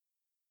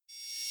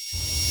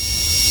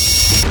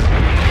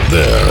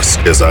This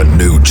is a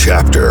new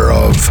chapter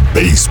of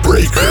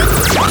Bassbreaker.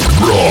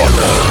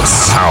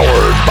 Rawness.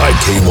 Powered by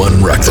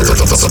K1 Records.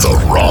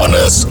 The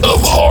rawness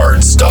of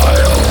hardstyle.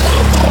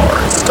 Of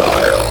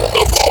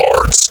hardstyle. Of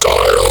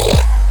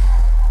hardstyle.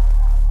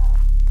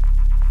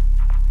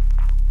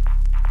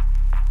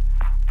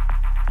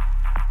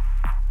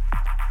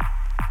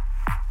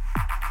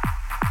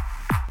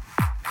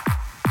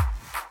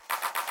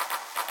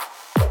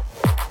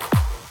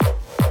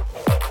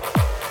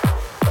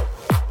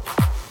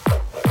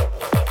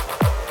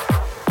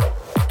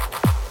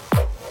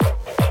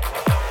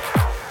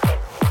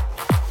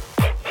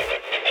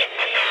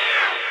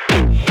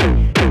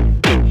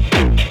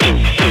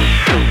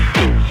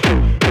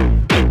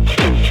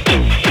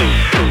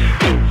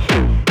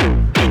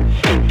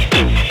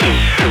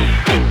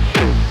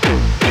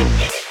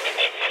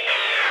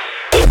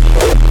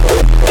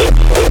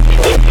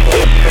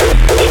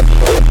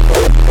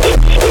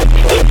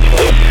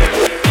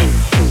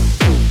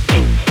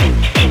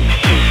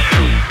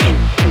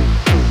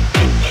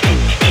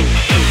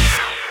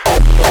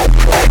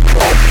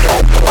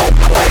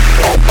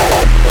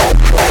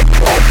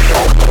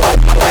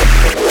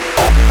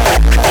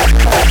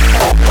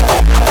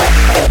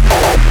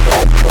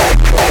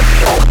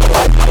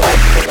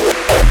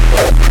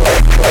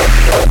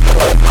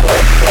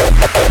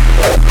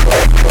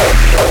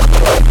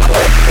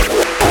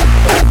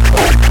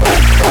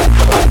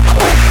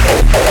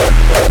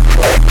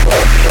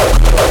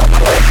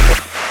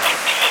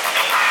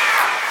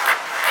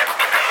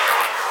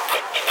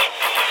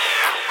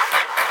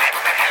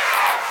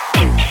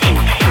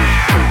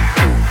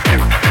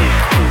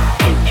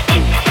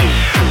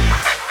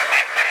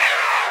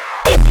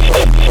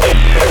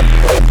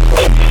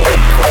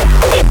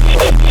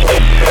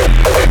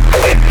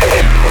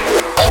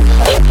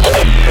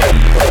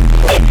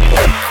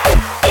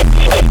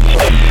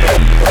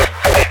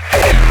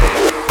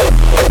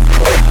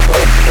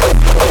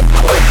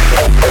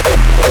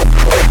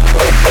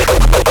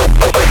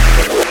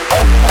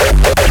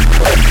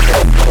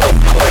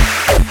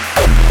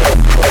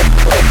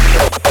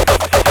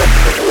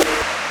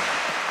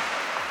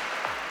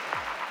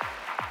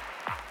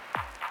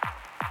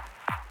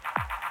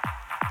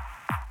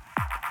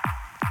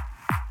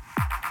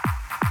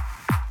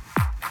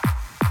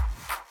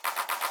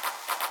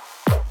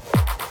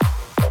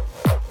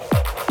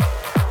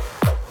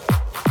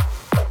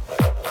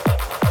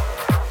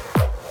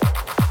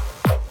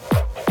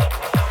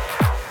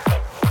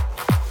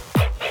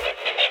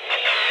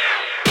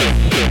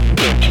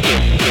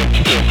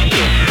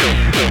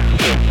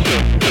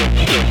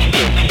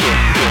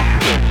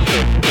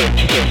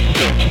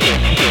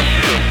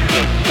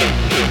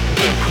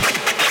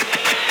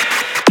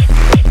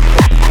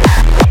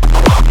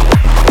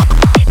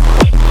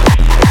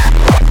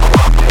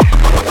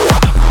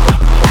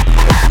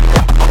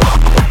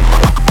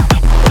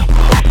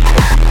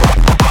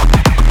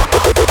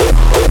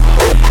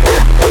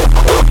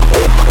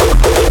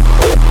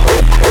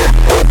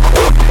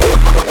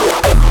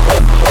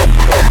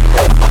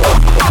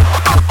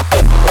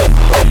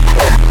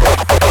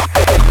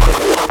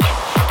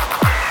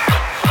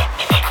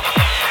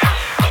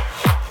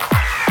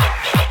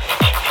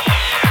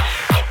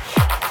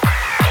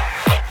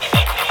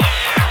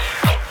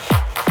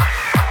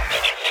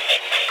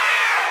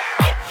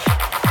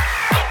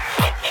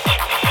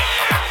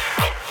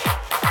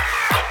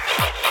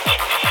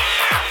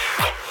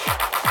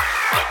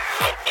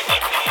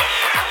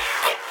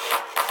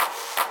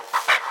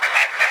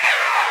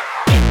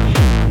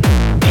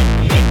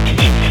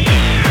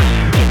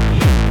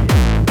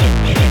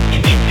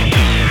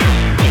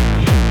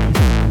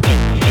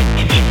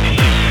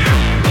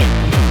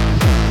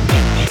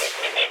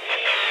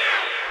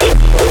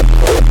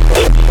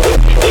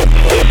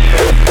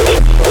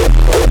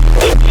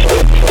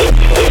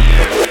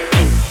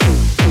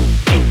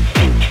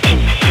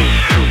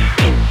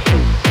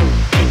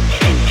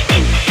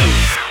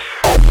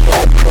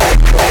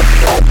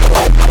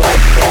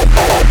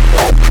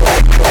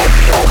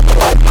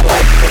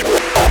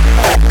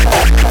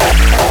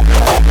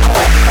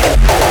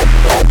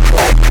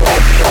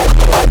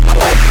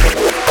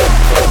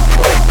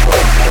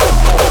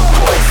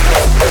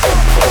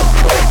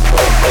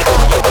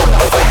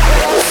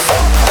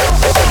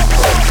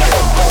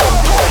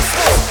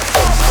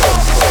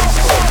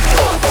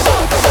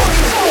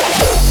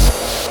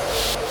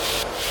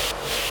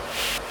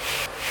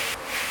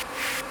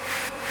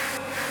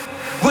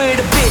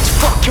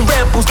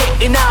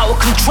 In our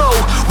control,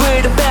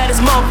 we're the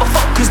baddest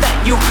motherfuckers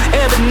that you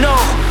ever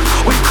know.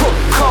 We cook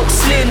coke,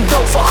 slim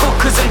dope for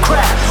hookers and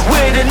crack.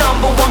 We're the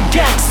number one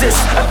gangsters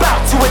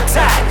about to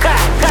attack.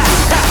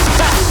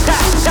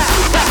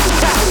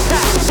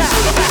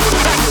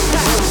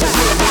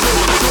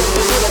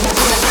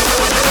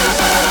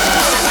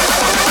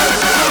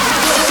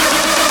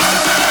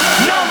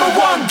 Number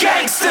one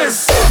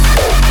gangsters.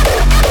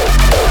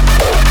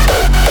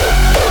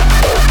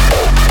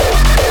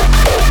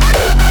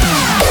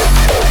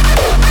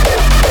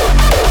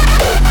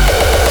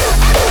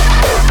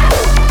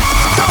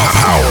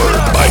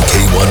 Powered by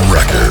K1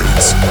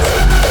 Records.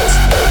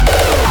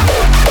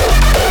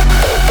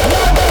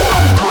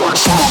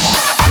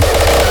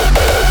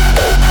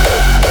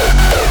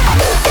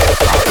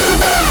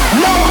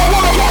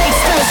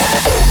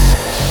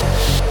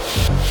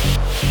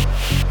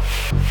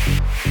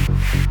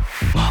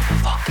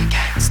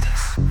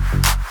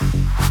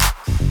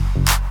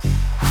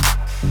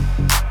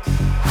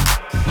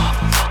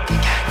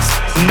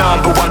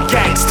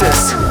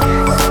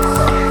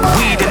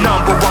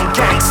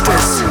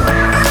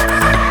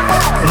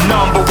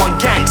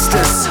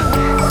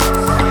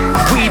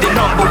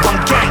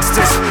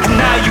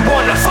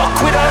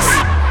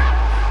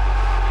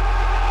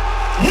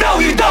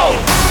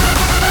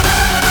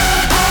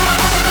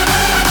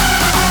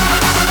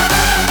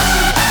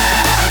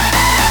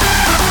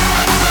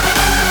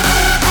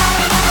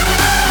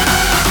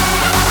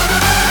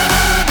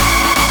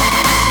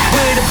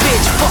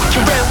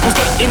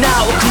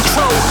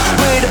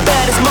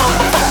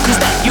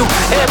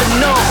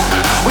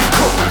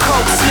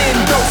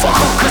 for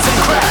hookers and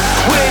crap.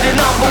 We're the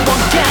number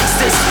one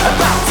gangsters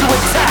about to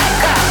attack.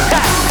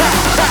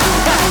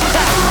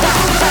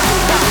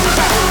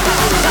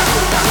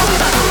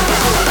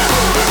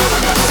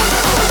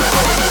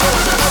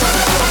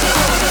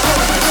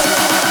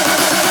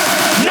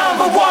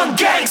 Number one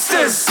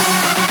gangsters.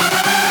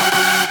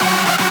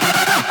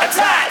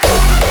 Attack.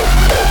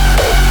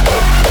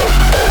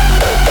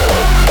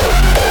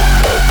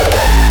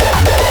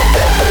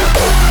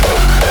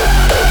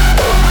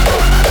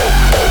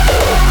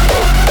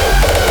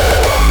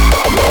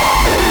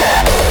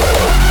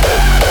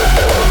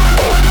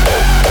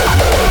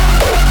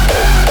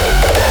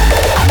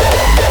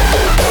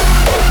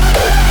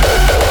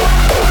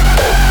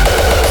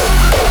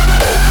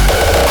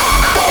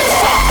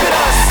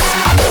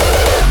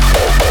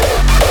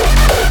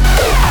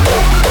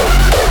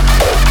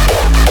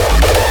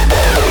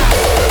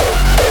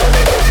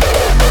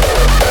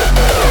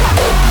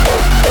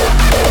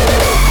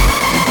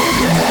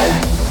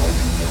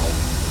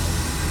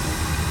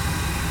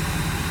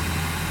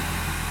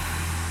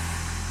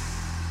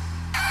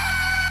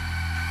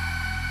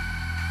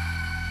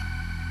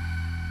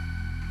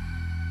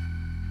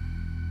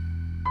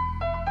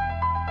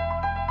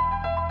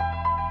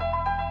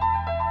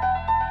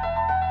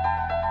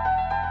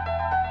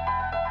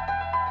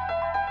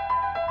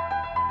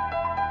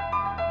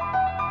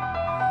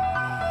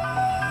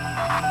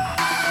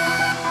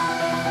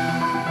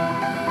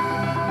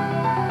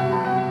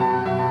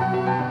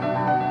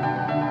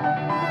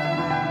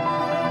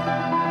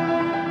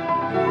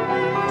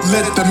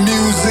 Let the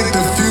music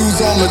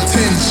diffuse all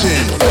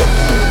attention.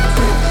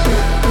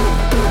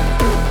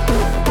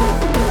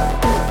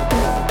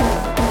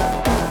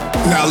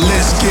 Now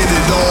let's get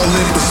it all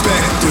in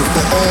perspective.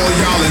 For all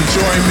y'all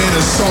enjoyment,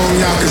 a song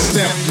y'all can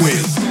step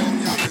with.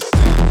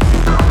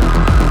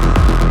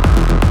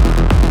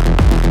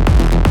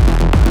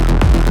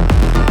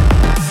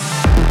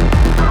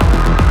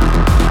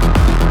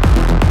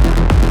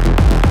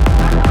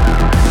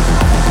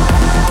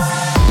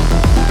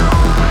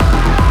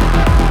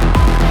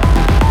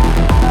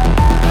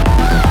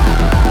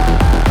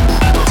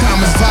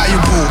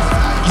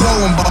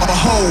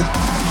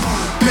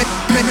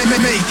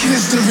 Make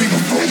history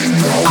before you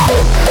know.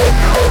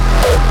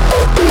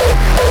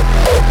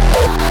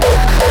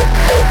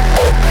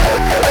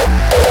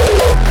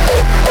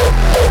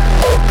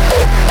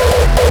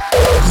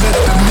 Let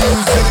the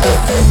music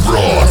diffuse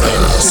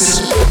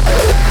Rawness.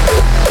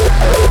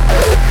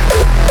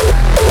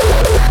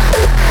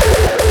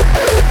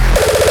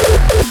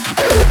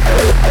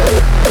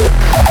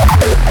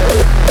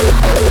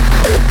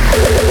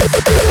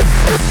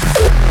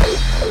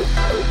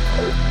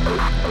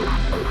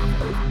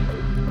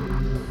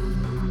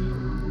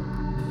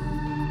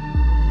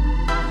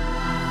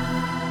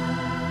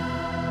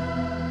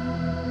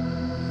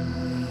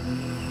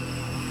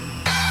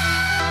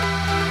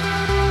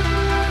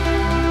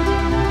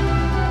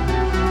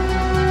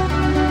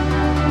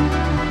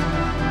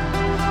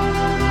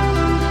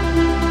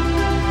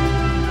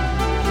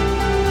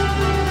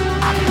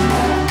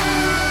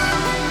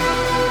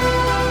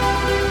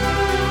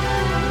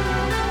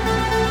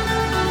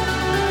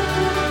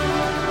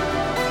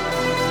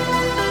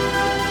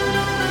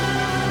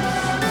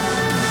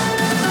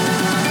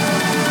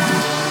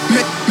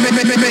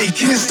 Make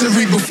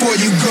history before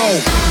you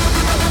go.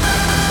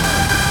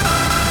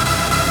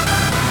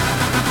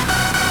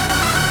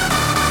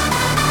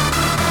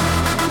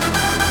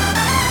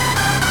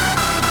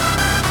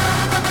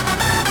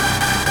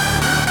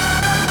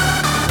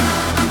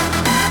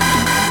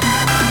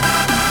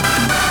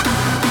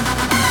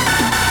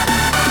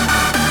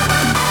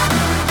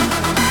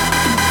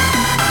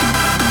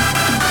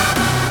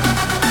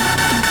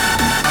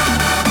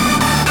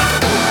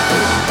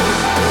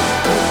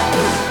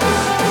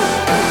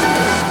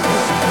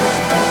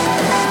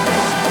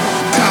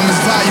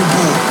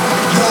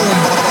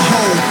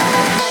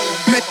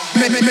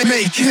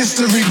 Make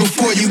history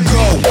before you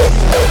go.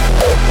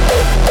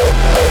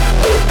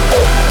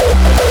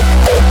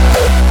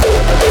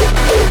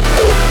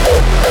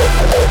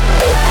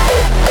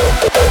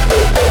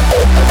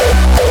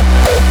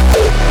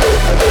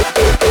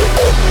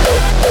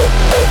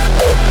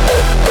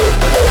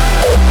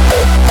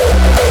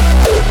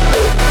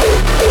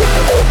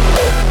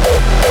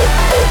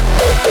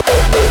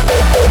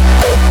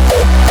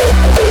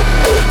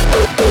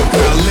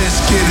 Now let's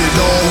get it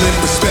all in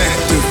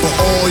perspective. For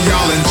all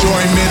y'all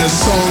enjoyment, a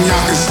song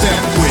y'all can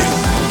step with.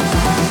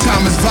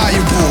 Time is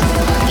valuable,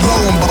 lo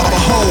and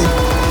behold.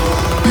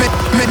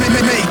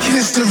 Make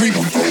history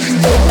before you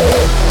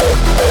know.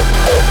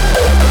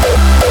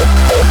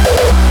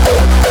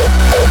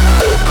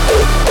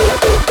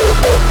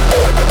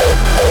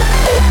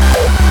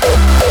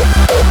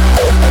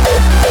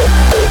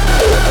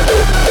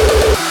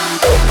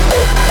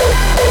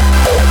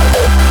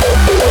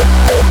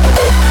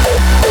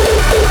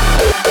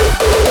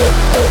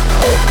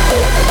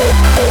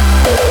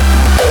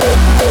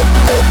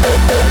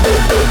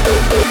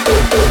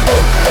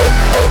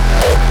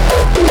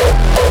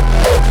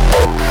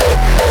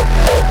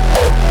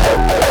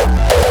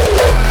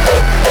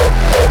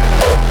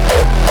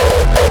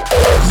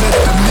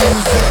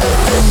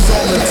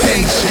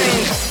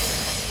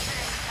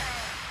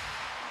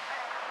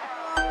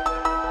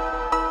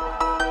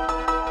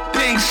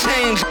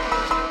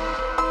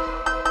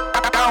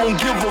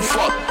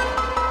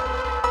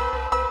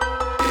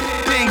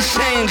 Things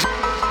change.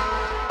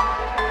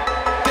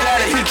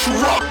 That'll hit you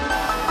up.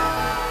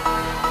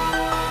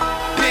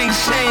 Things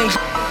change.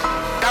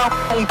 I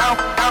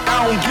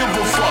don't give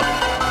a fuck.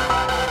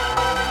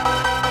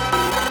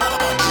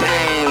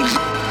 Change.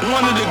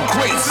 One of the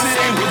greats, it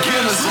ain't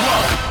beginner's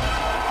luck.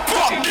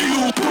 Fuck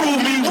you,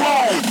 prove me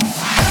wrong.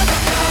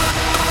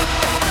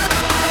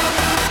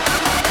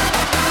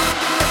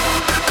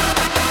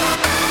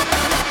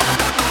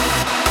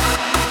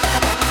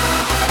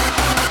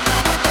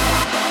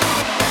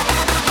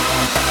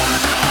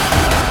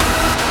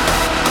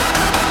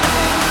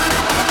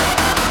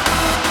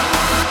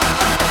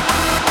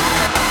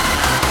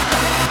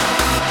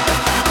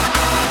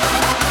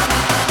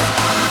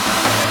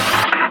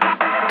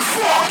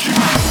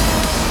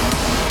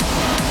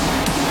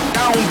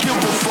 I don't give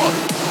a fuck.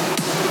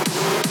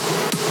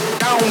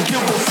 I don't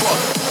give a fuck.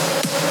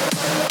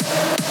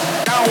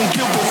 I don't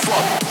give a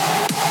fuck.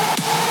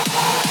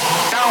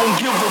 I don't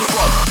give a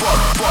fuck.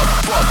 Fuck.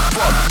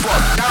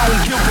 I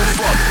don't give a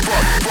fuck.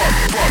 Fuck.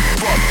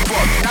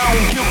 I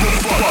don't give a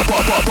fuck.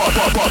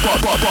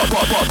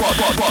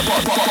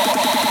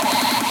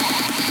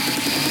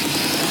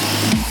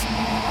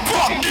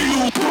 Fuck you,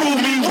 prove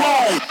me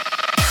wrong.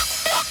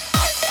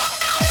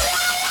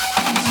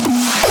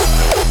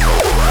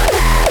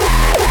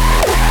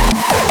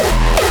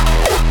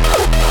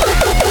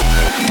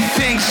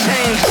 Things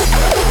change.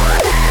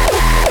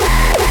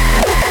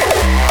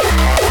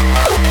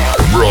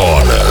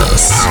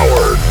 Rawness,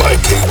 powered by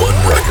K1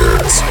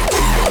 Records.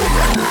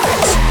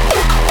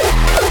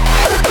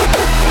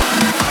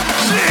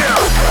 Yeah.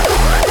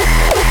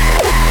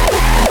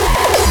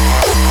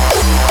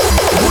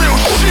 Real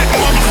shit,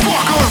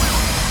 motherfucker.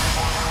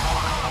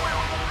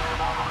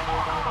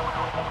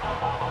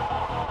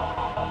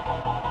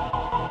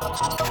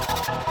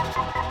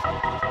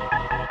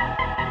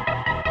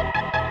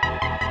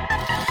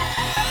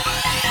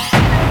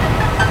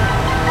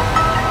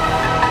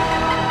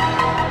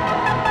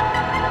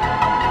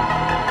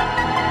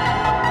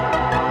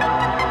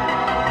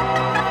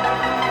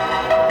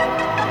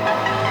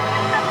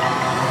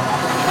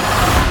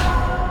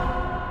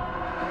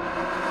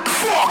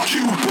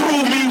 You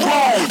prove me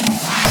wrong.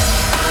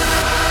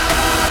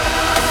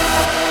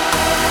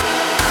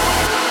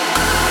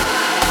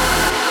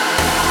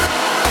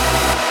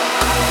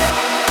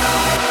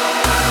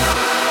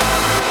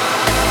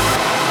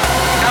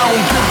 I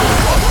don't give a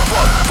fuck.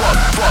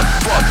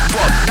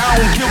 I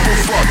don't give a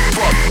fuck.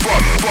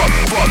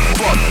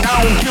 I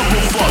don't give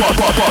a fuck.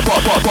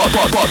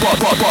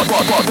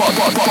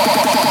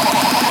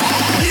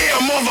 Yeah,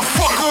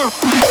 motherfucker.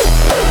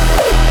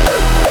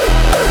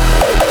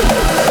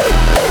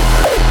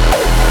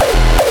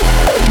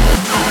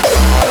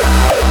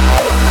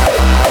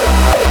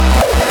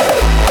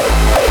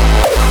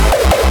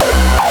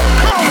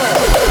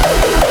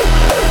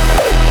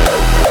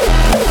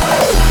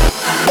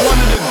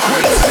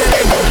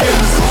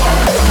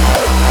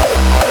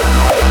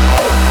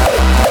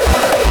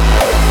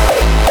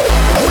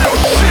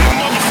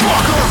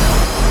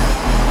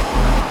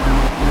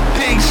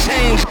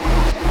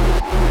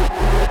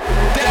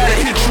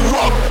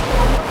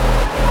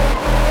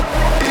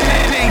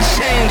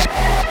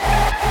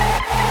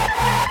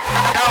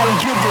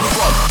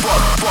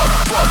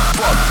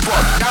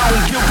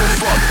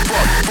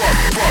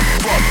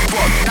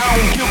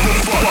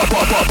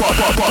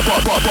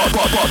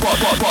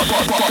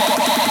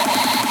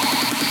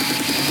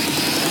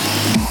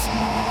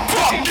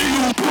 Fuck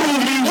you,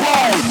 prove me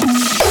wrong.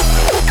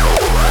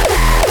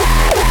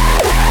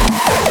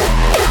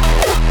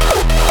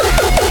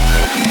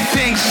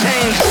 Things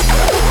change.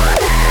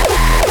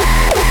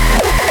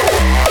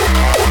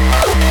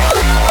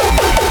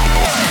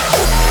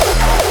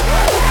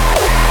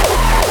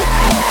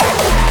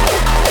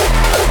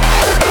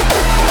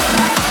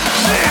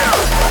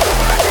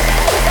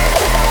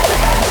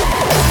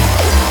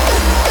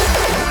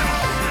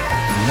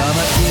 Una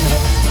mattina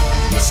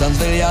mi son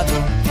svegliato,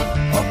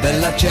 oh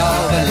bella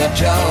ciao,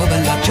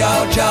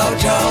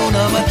 ciao.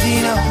 Una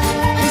mattina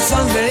mi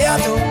son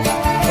svegliato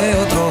e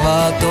ho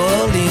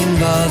trovato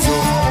l'invaso.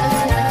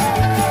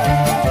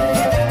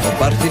 Oh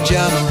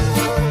partigiano,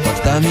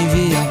 portami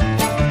via,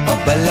 oh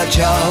bella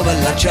ciao,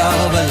 ciao,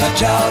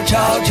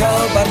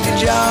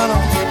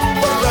 partigiano,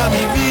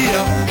 portami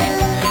via,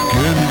 che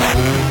mi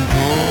sento.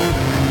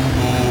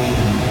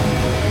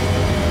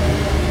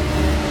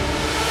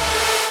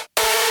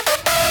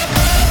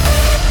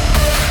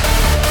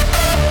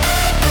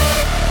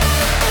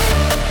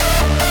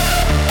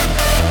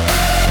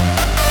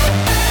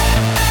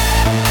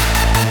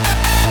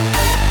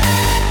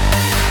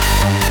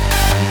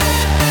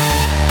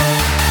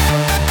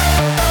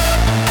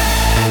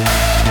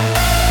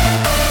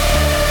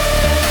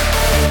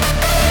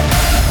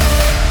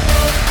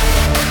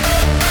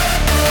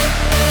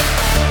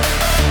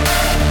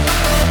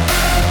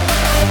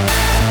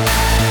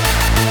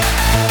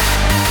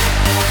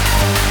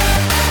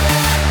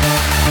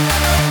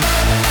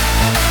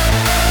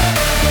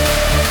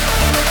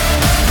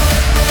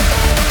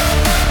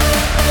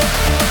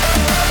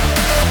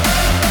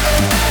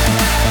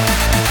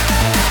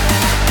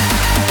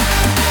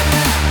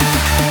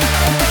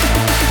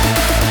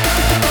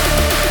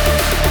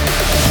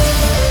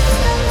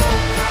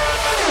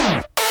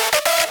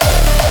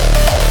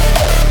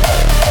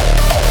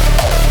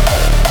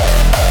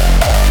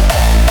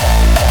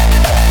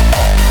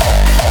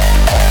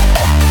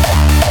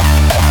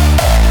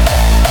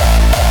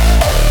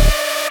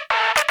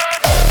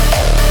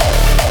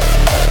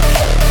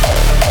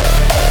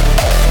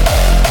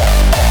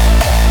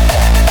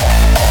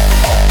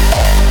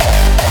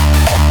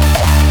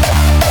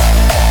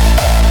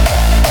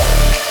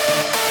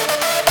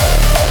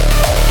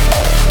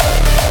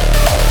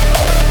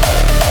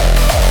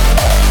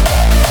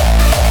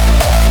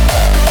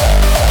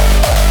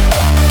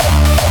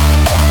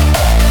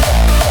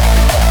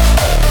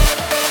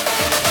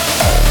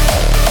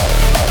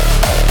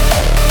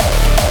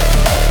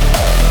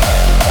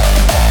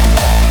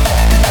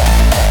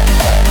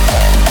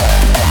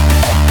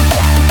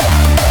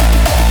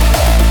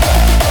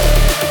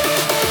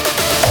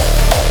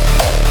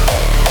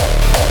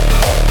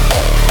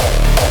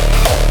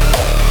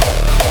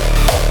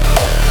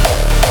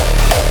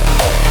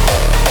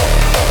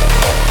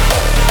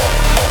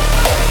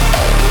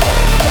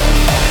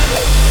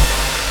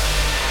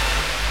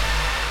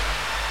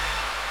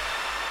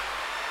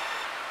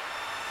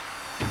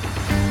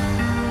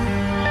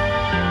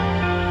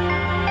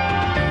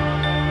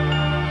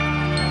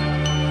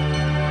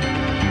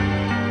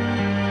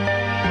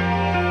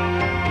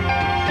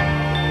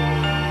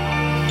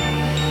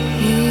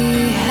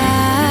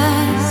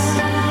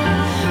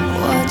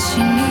 she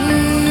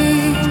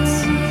needs.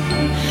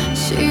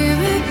 She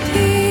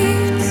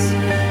repeats,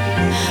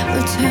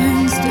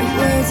 returns the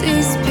words he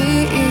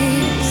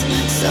speaks.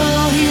 So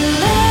he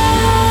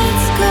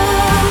lets go,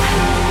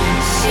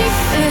 she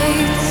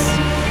fades.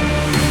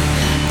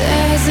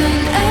 There's an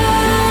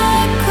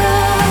echo,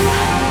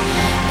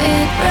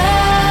 it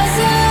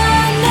resonates.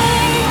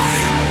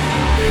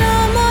 No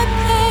more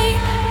pain,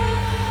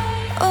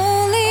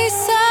 only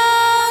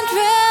sound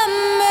remains.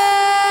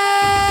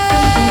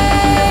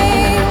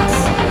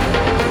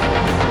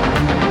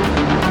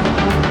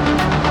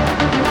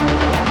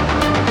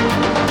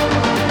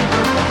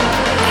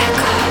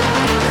 Echo.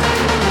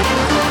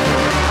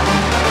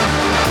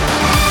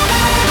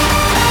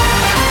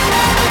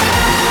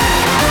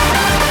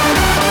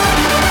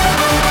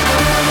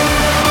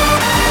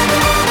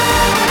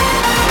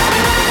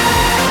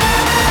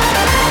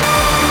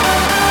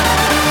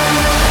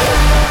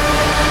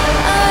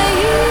 I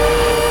hear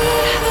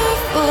her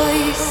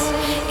voice,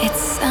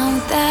 it's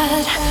sound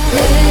that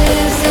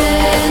lives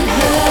in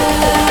her.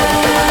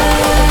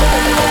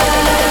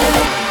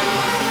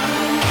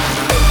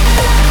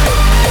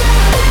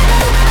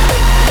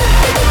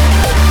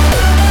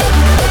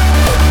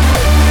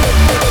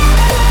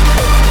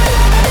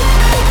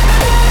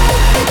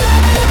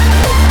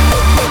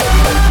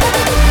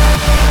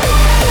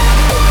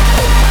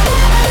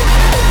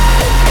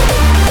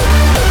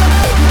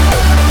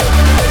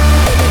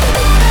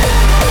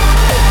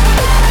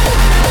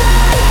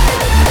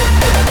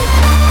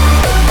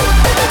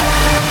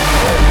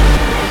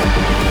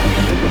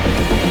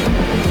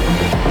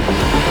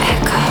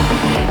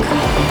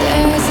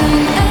 There's an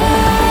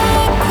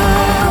echo,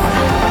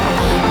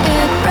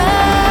 it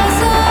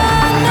resonates.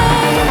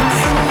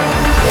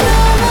 No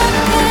more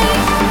pain,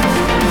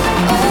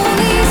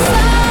 only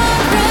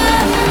sound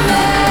remains.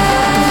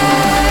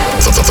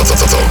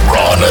 The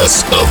rawness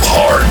of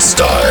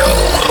hardstyle,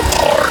 of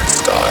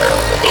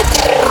hardstyle, of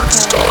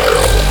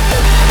hardstyle.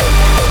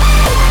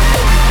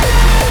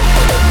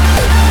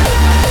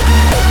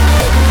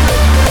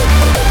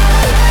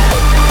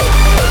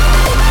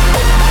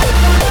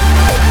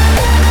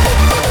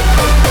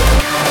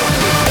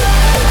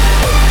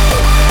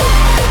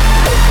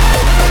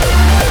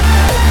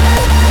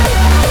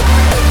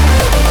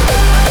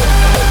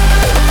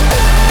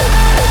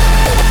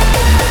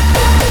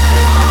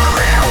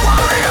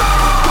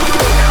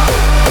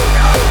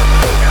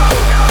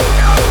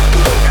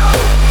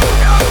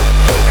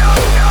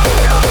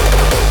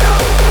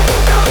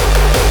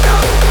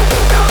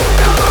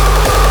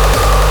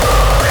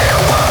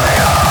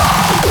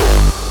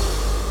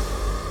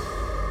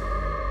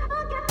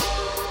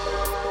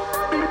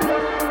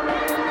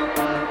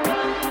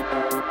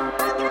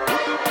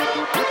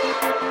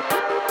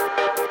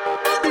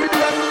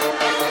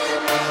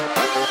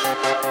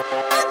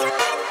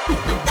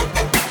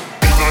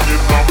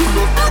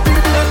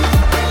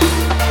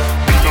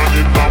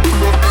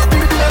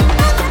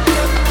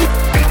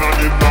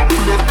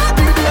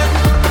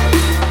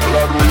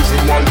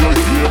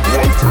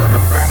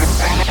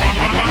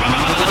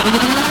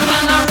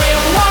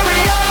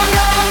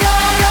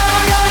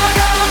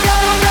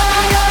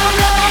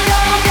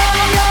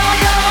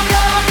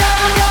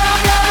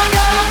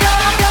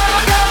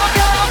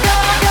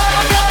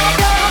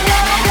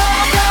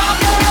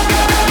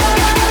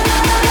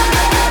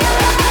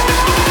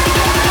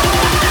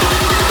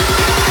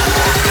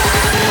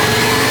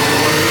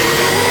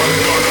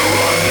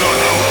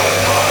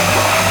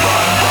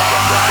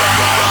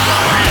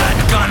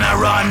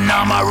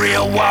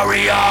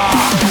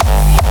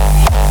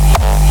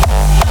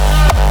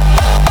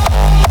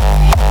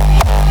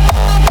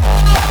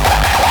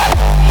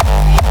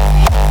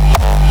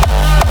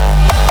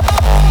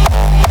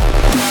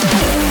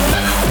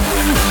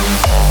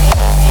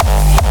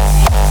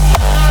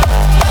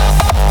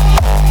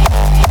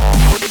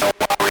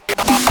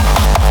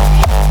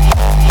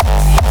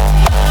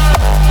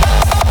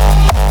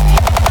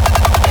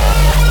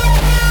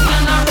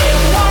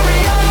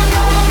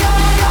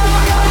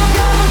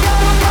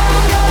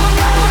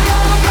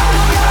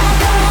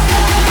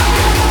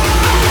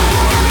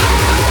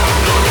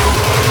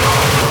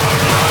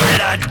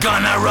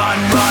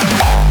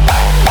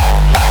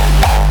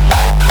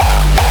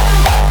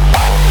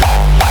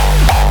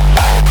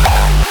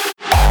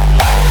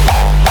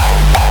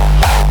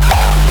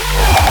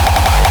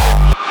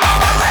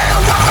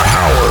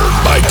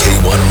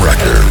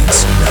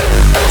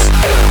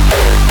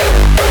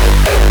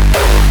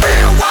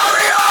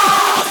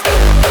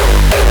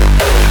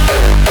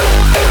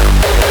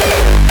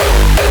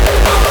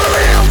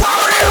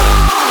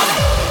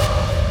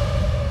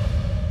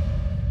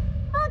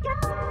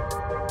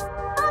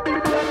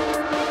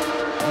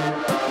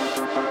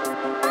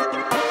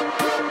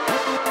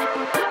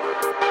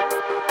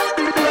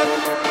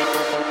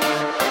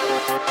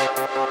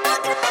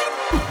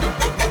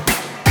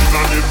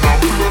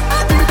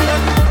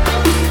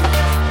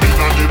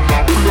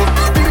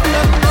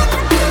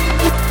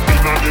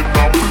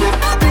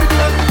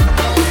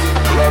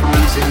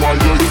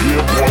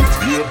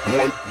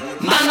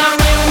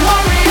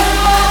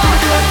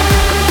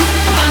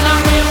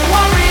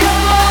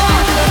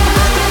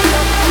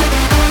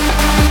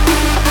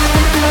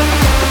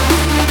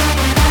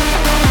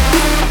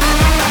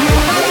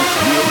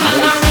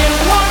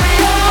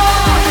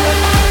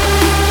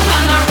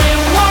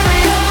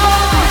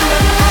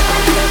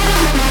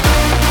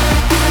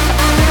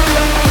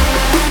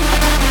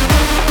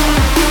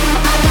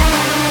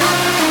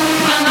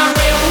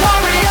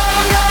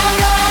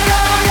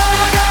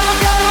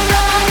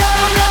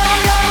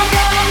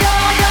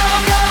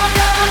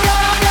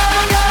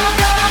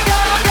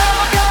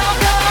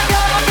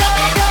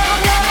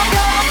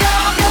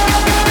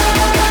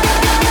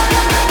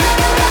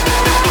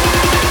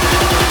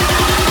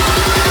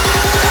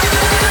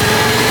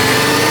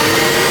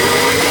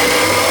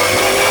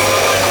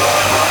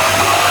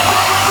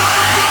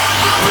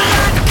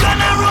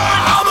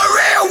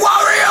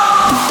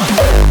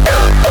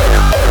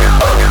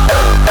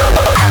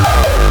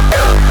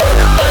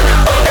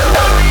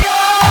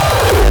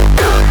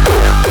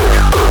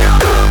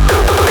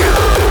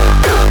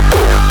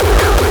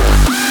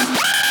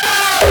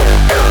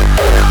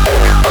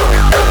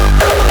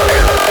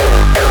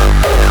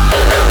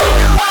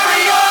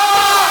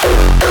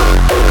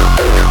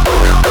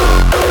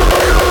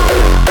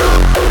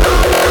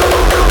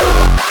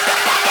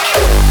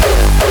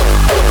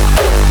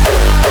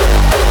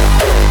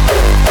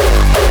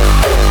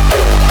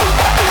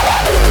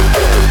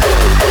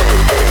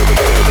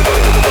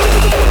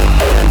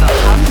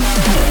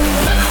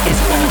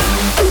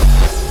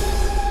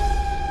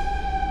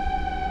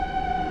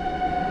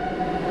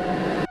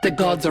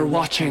 gods are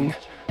watching.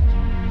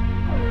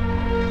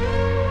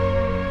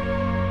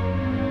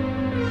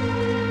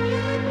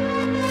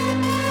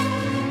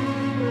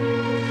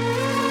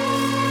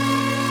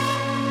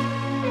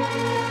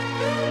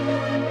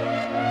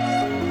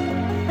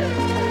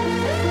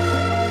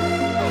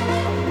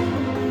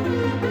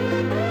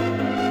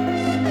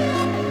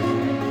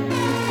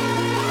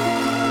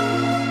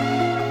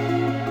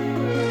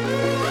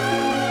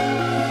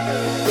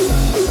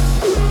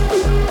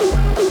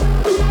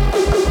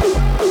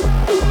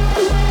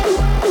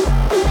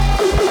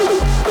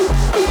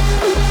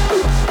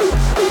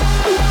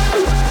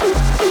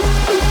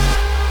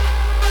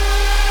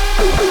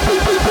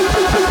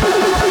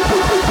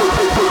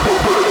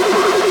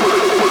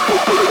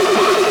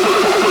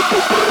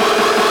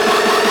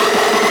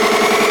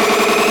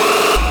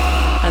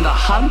 And the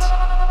hunt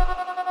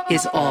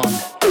is on.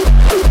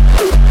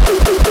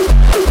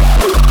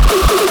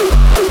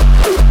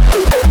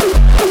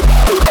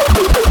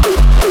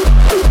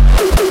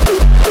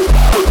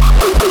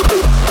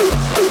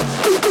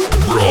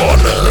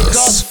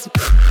 Rawness.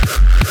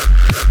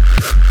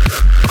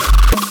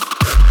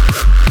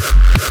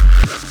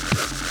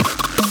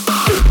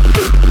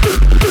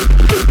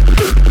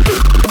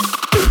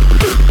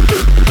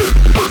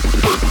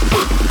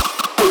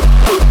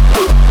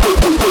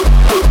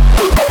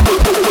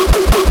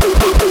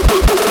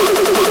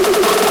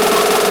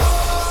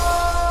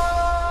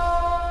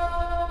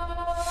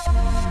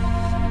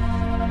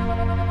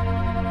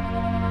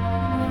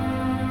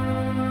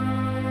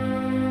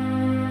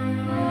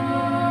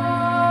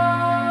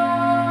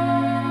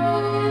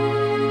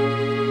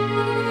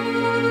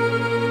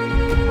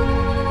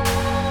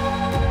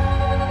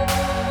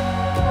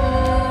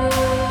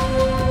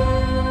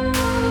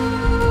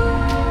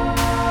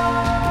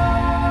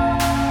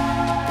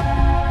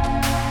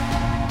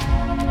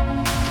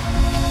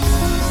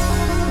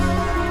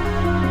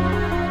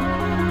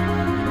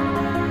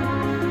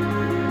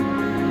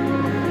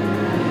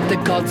 The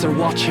gods are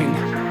watching.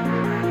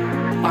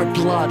 Our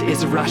blood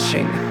is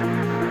rushing.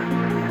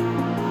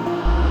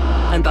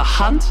 And the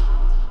hunt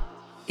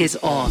is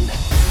on.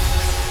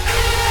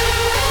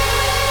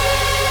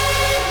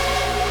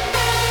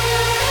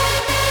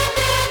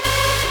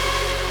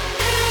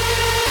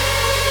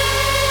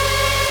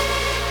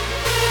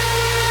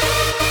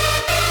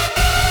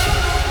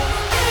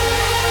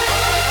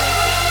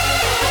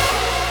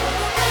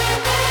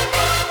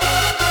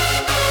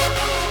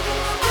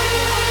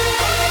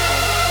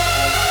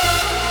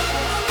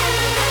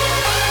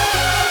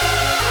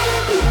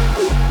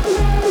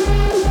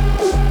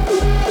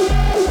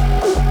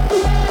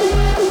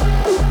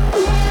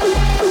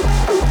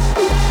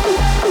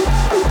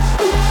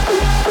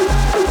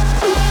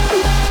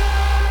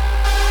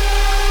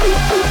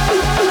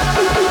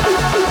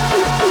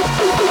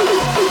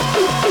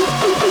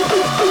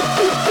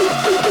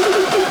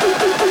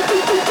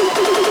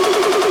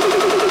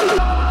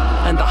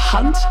 And the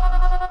hunt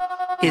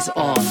is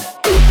on.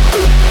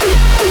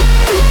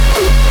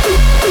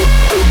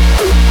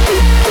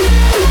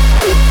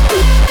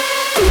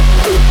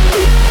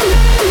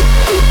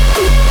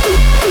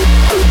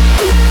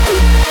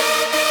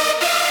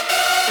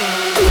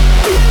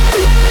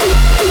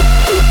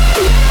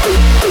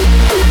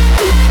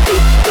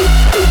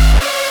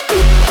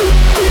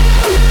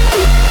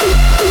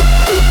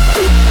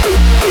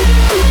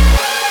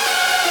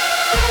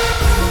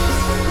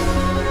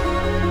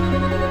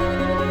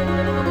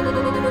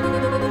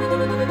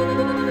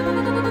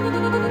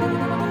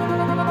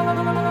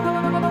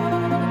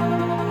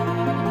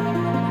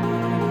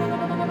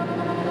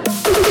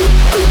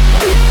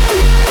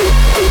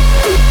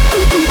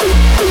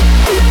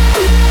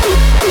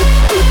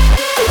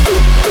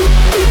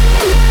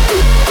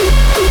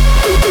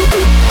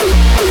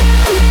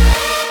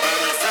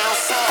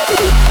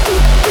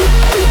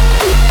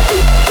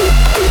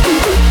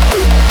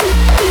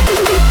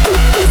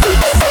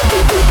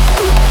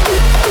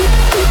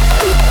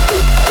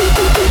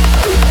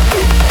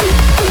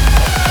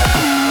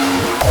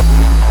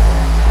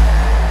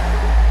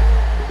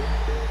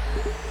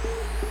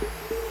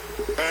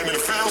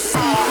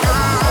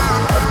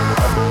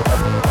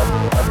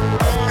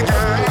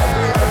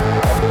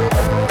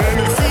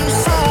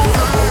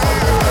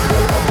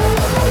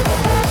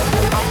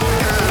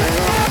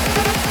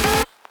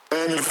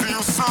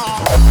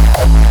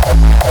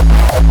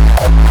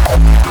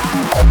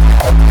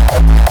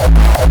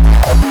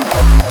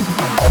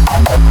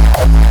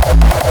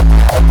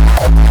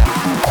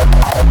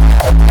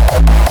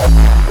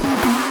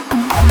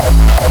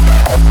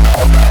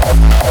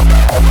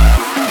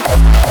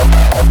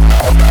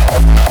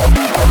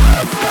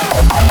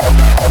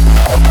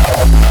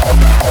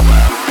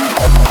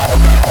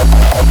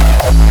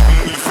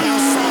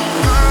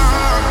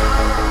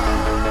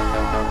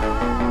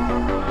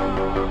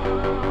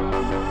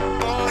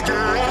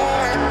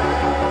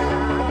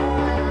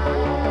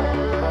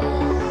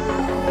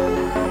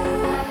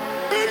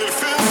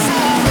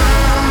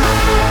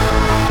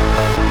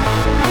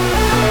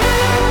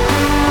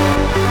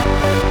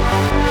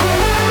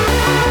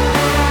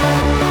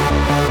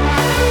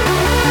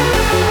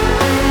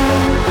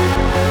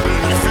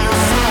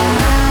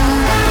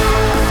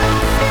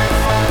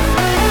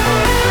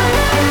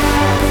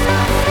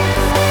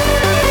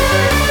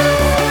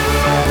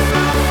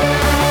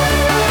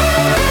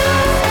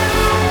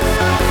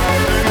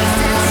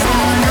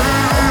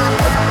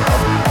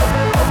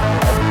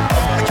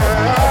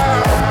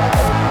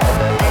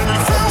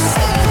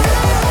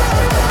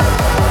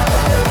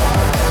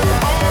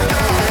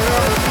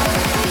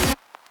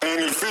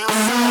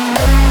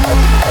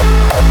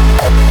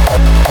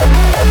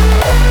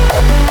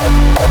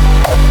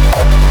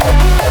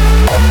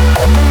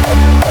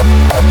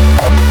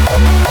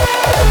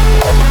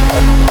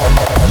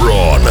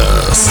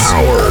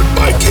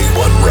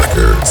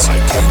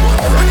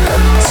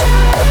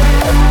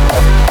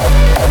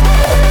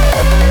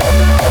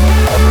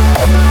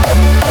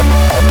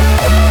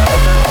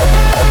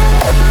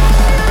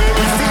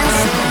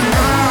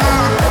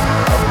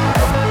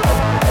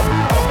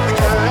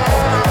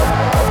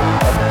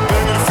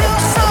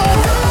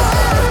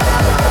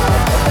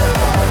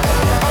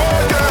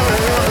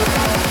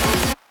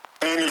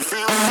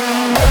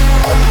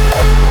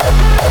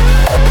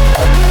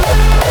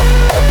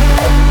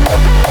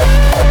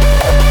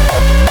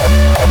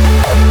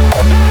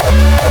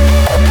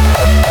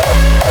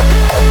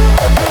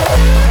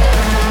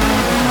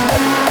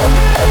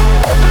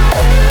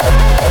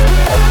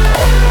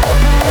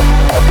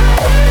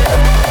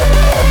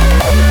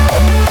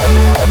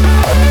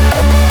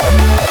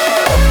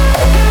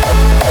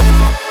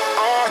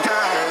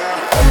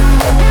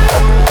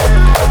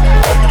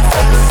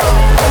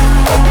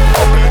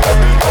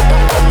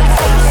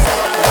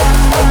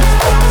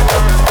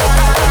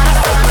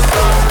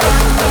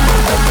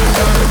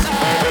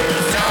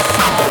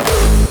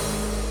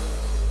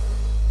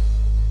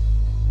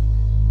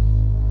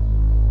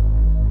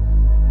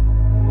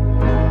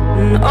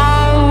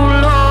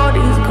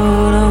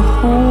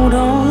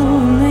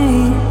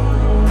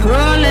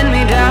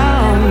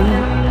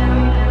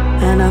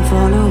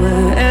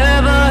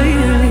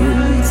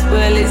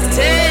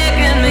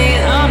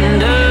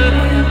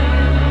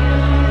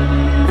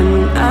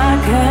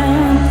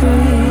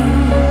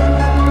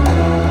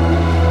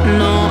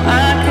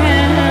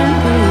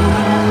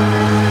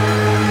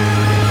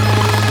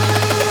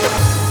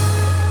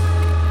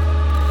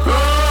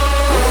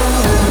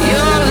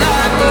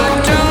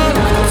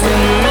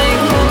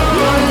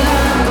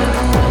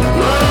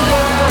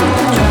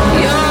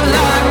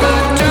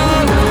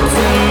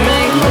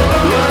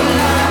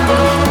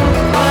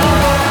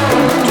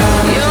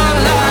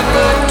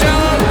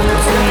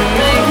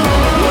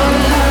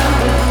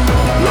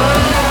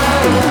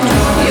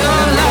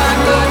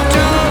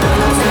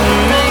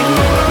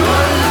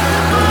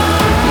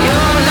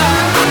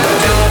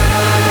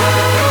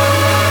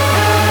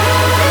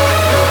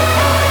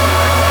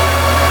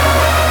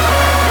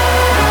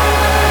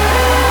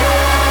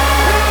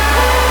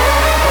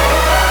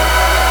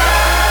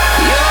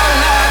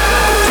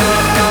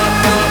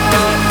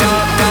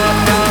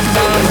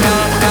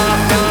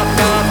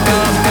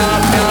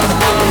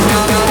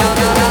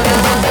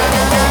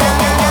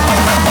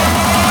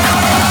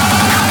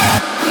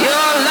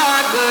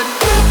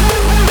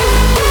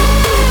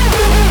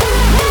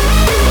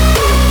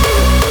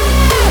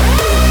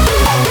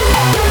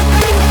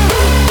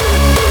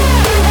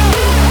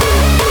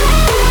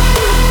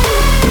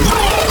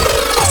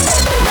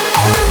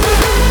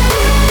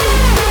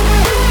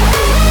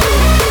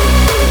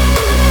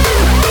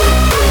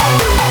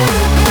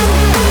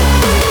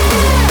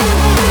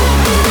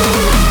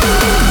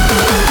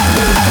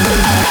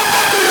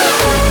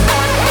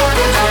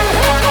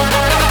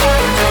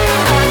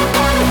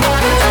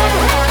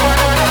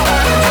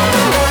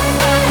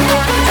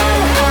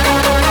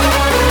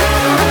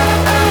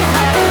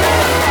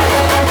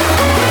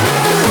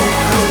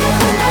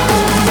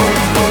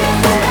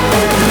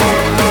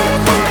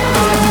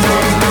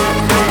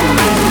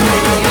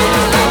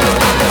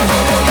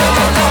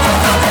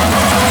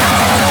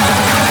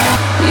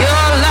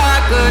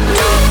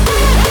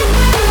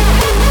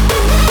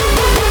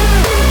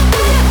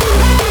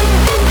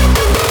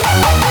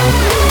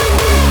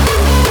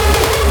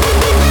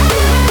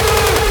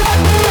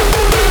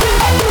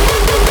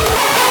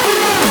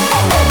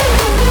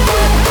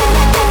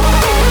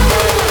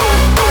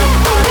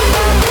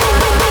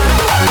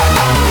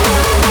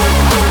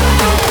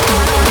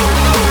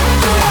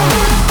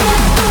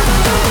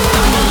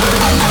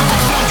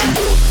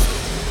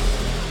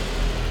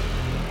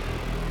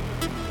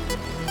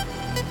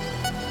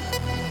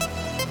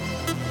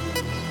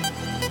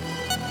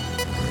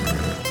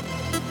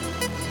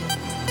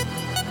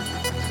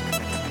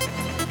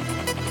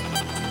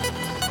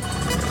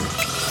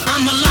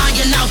 I'm a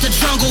lion out the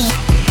jungle.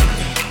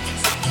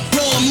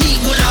 Raw meat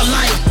without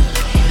light.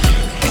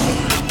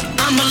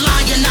 I'm a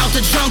lion out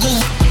the jungle.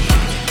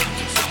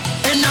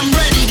 And I'm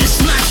ready to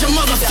smash a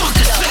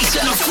motherfucker's face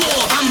in the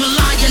floor. I'm a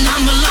lion,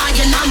 I'm a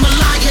lion, I'm a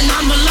lion,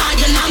 I'm a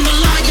lion, I'm a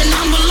lion,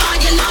 I'm a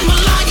lion, I'm a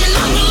lion,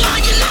 I'm a lion, I'm a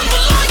lion.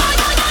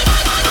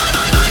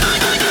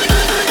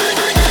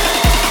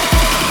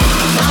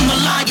 I'm a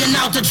lion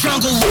out the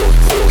jungle.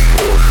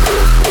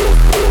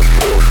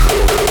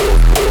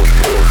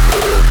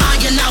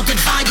 Lion out the,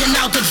 lion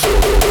out the.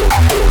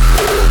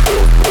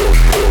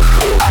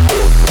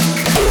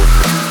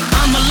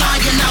 I'm a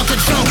lion out the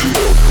jungle.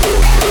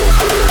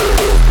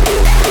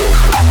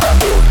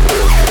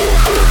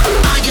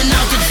 Lion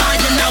out the,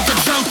 lion out the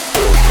jungle.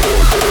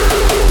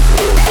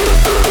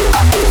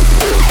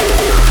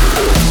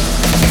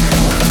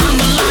 I'm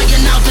a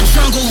lion out the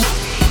jungle.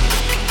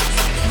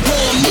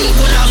 Raw meat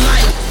without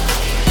light.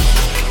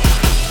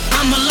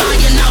 I'm a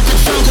lion out the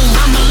jungle.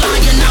 I'm a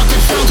lion out the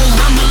jungle.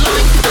 I'm a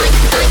lion.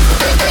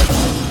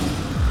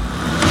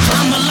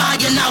 I'm a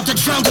lion out the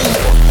jungle.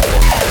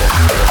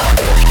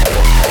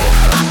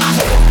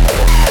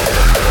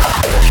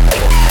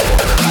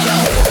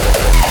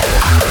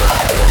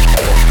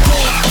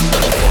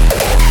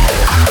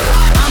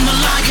 I'm a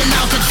lion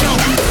out the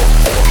jungle.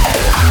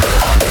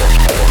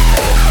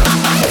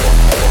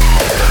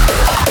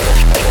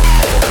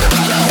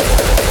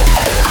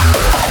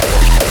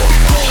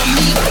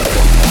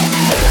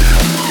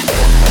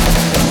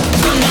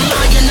 I'm a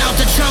lion out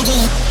the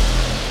jungle.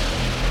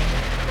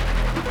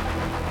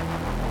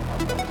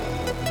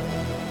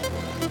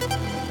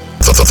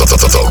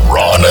 The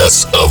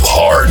rawness of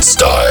hard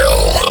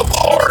style, of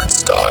hard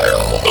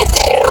style, of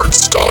hard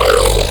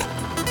style.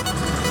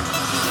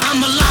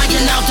 I'm a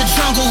lion out the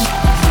jungle.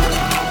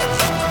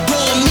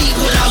 Raw meat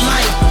without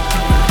light.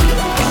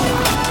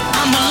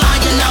 I'm a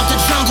lion out the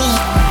jungle.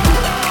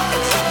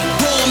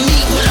 Raw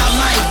meat without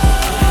light.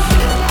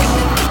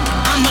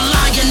 I'm a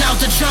lion out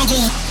the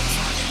jungle.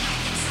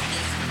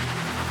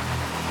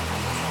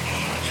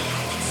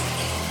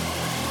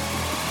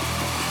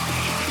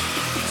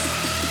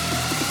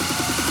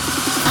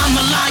 I'm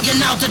a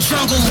lion out the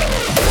jungle.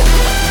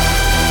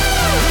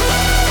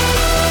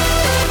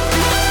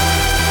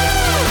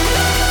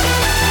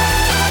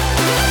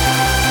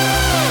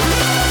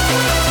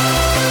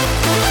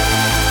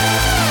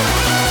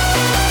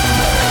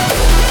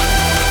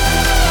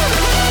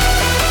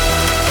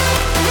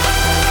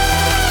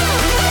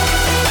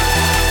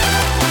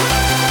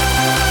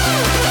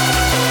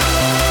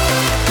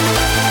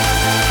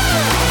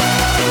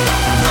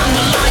 I'm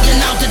a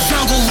lion out the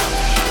jungle.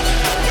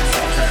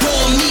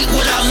 Raw meat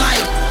without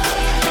light.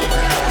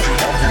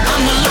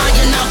 I'm a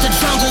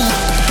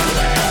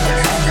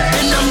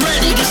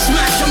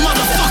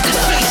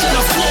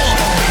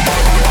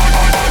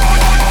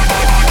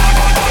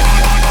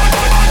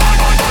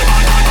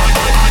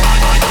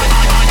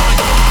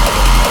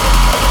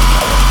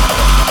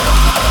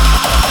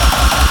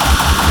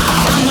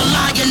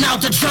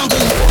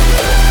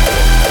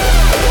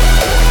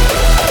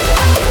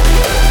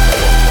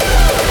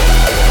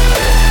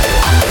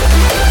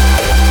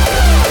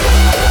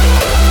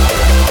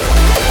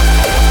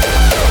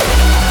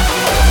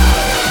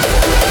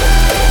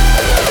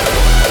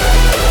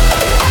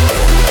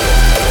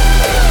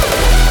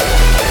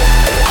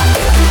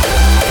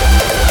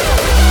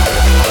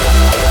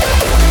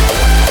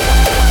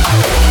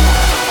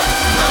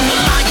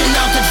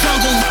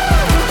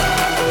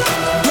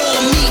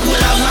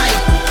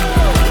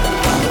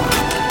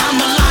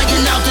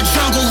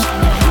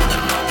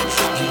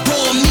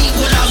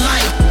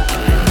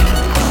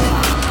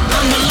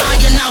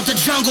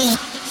jungle.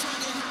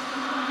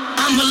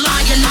 I'm a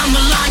lion, I'm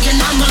a lion,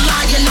 I'm a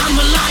lion, I'm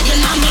a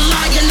lion, I'm a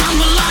lion, I'm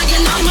a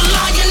lion, I'm a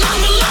lion,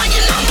 I'm a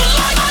lion, I'm a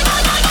lion.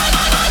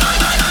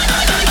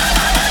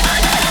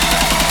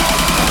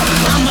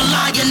 I'm a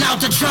lion out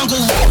the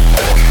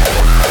jungle.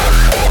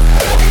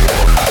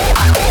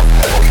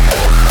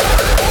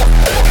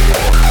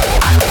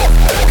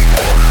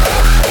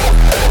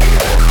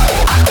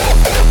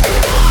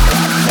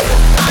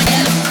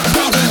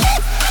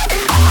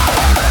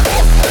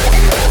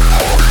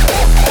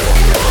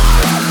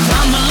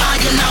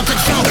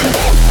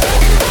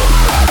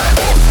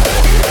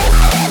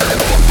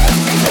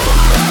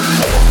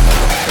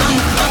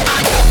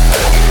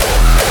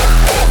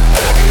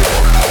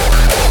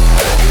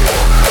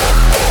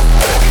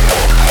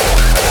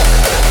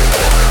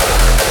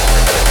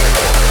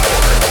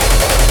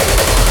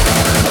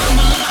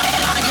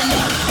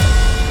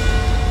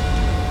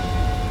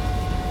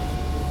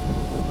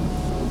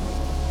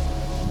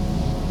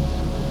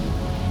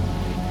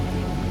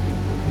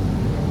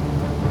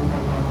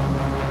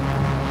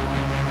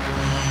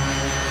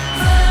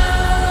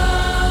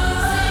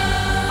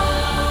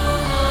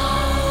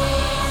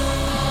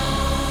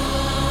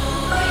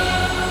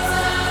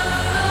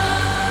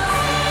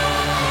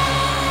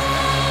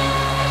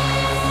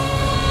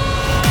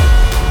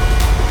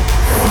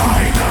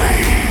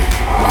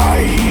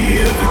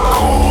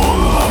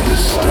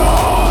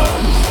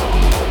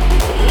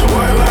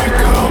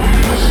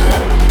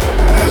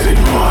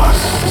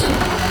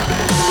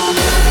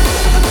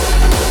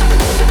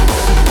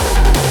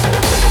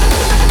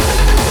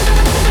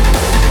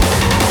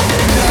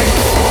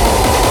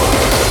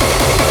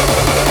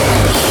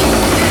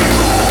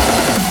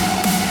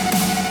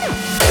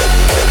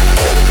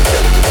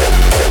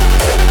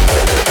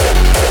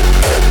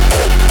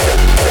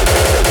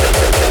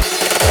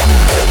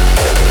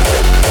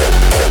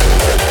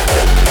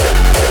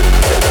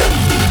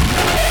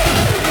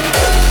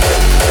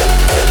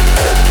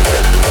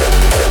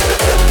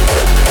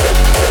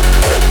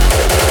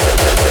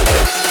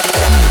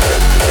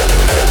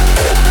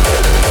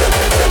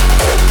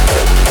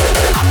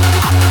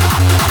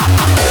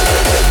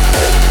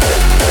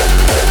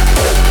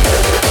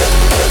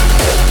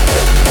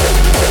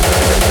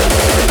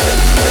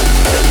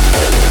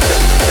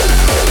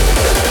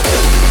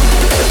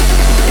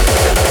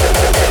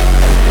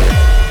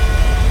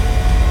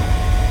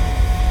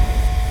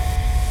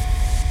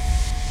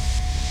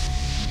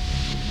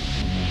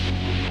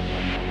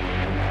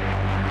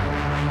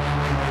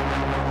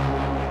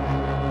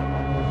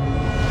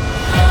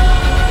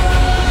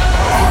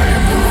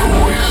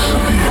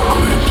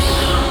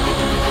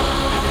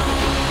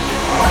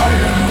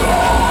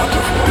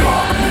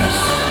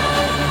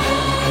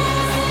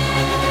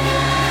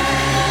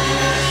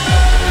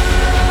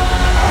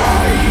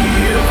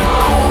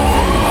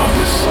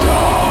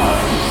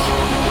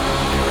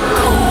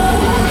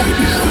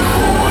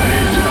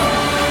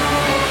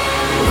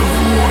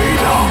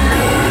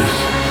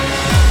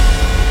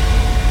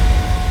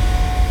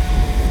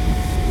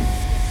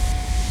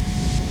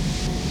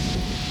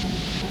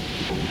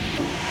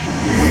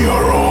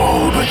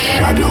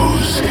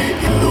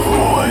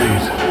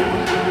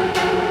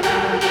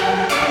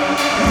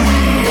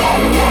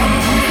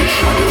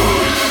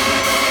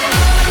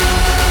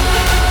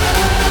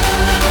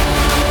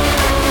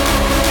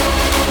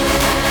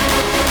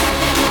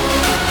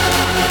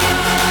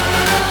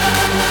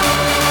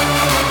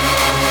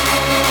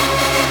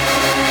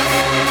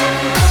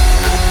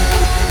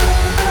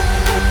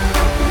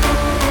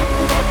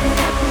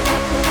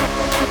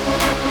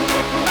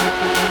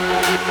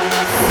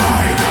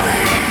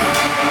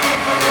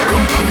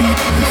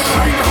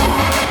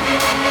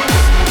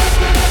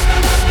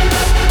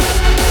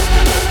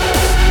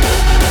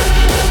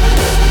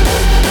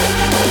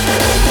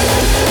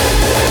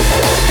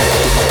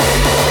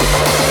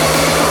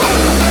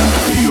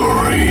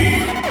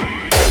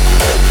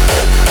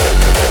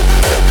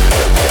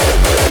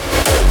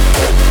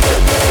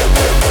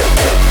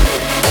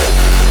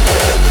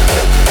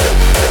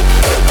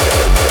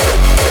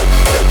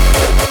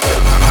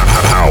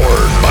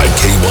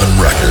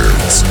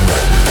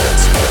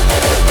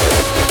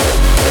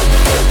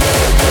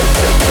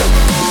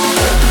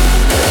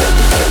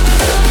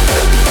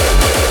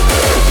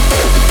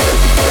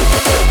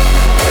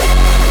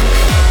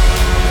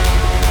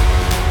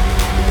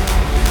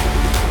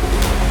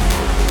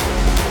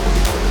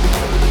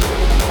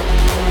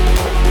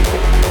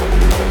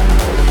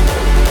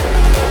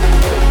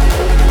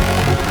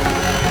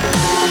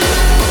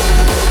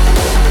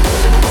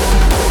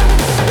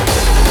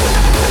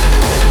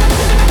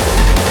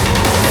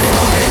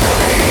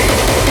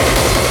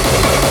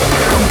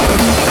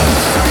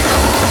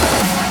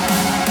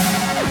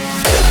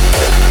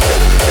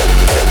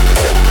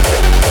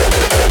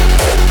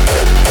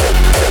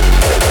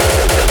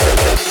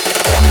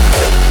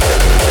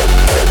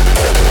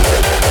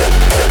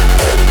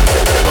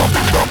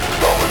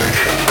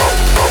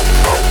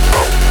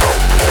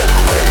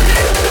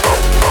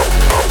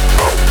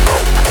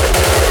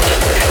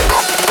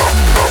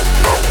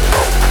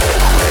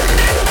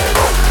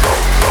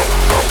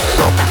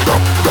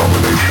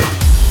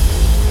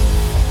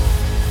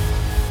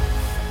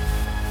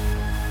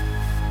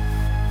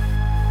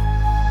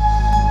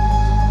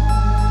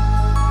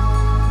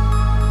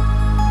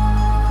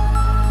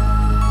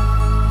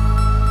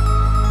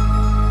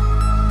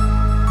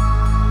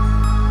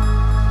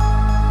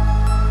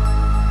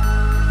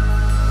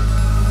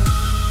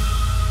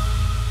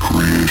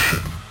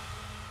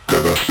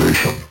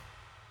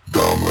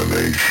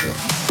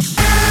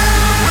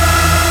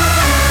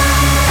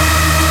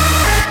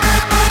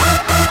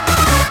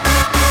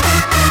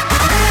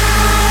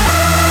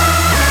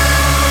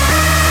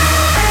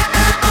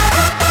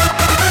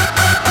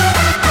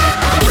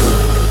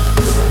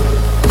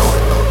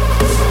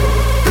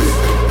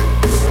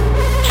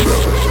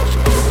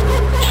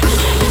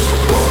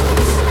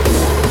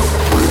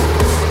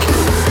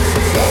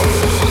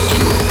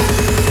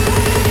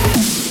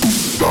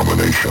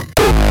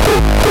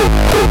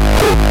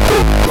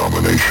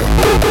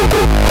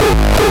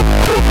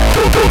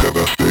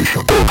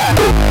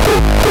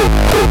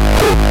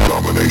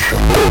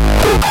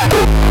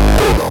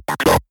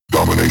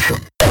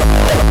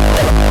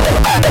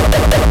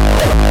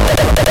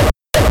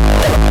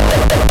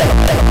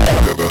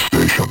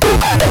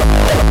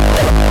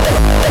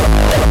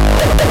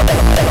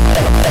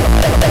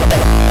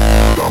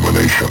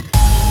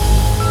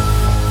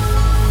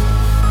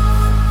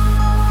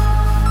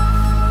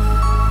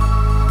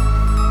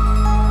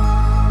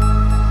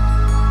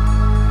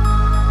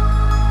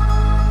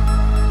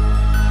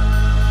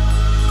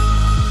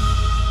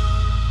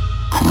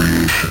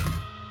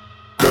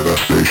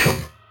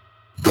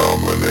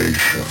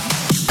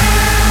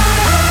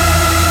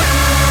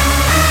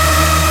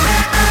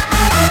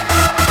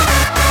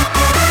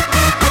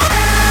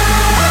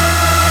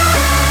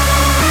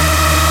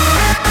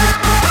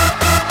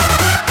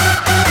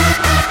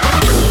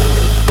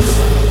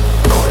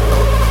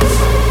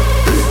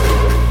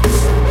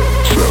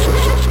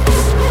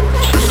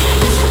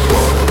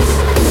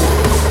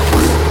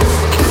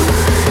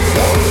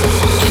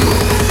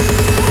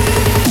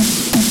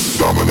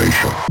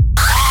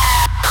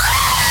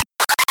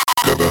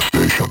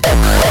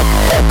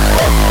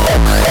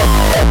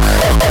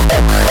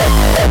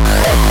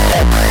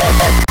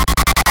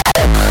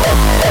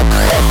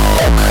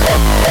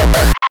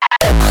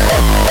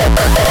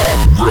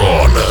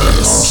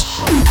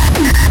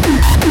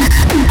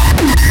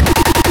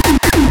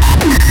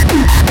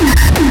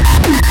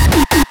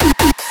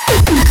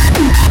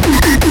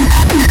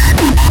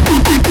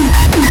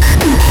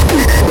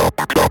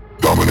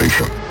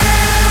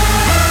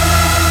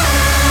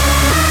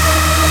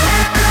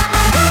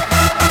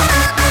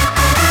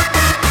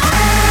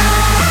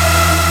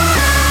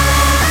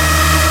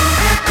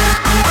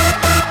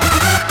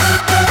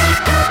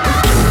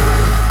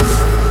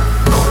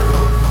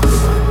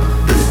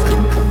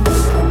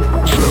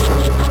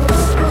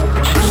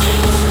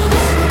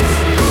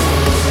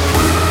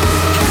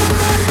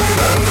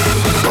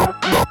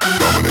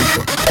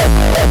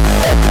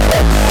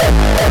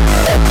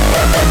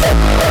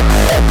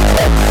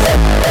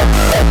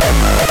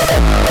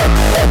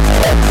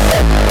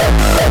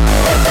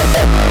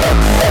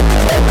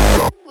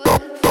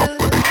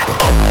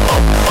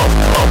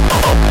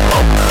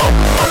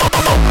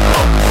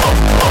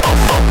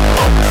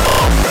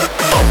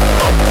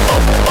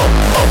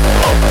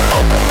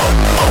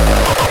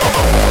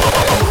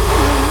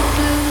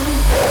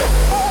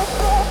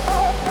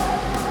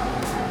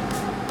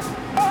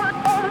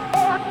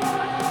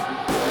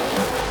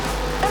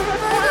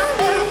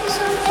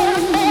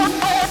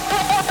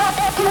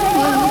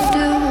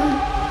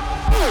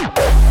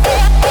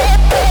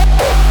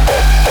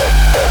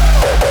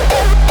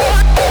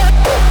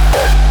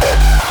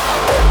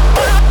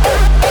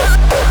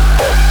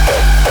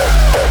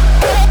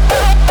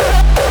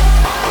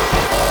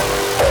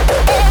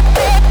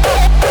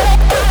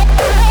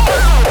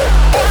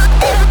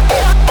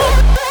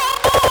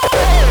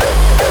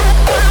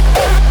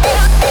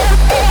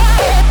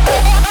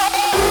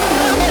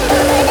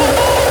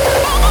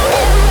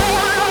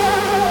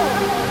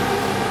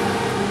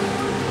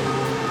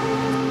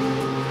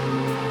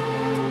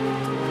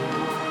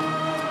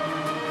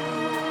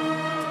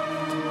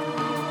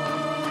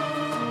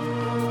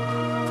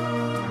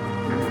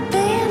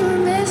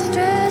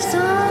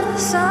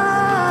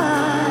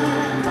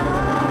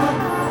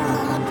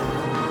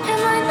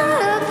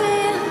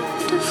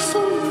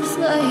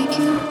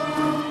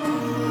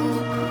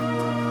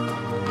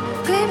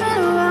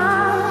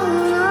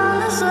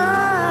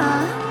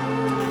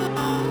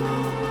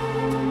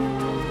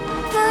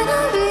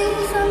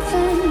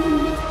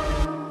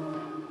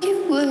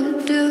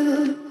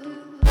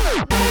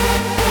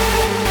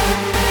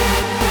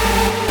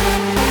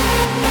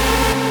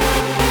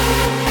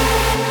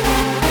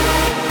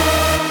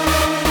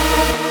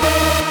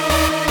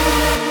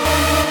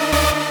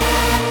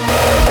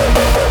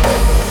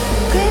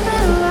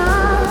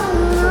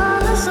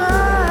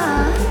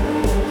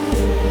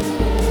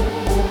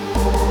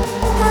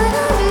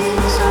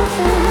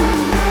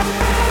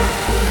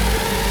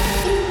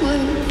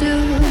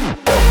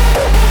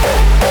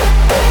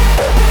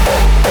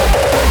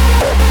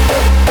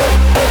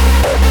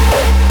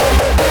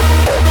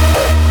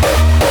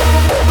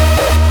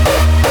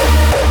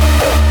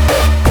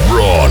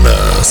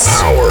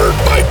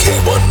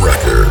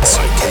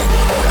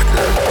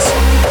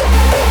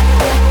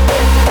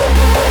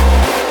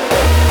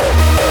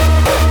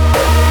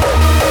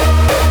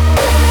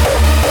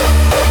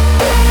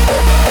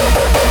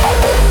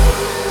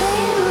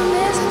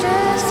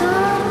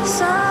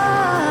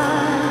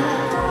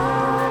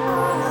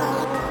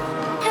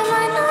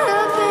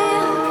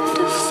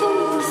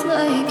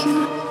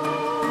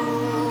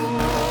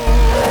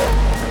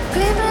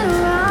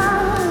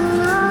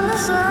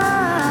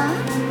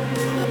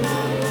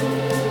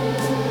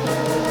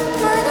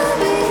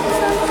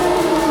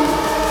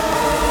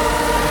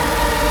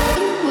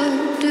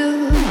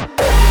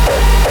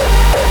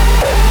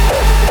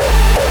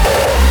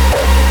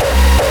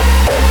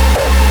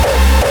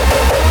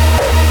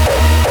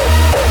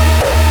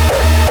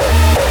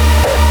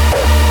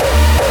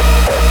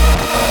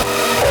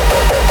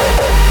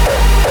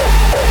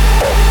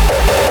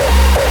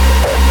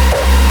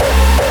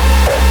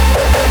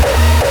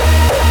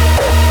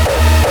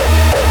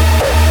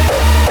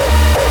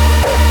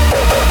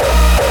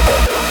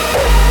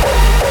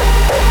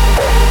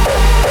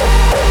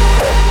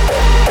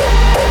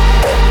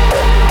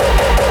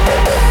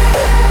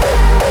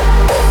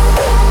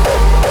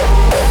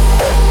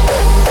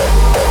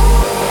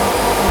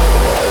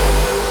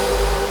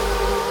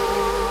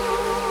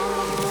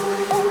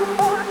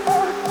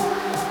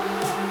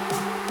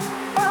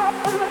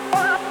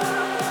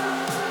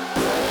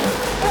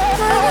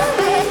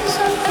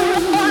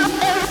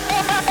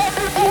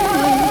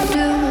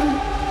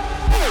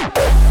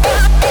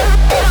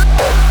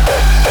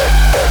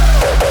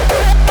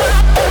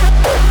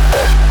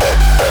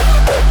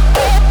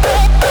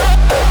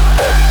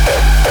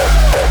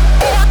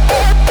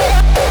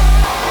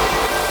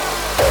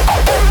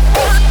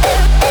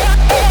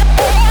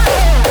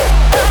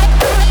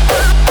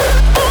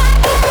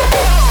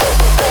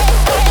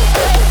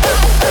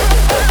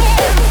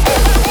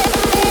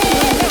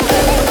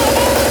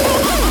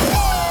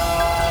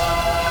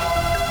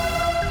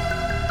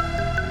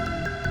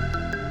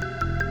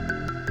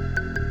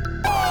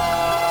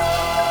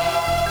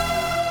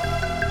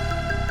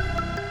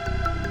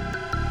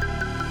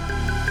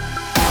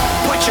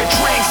 Put your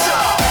drinks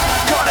up,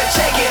 gonna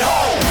take it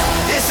home.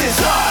 This is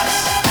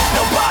us,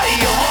 nobody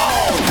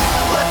alone.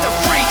 Let the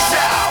freaks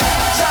out,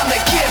 time to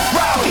get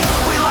rowdy.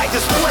 We light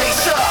this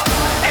place up,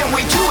 and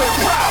we do it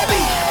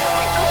proudly.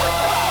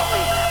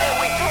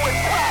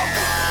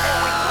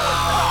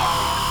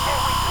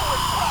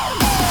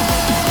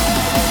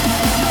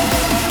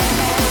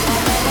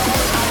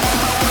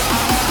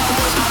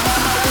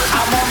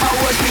 I'm on my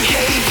worst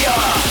behavior,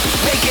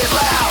 make it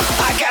loud.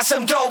 I got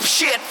some dope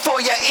shit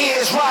for your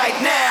ears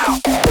right now.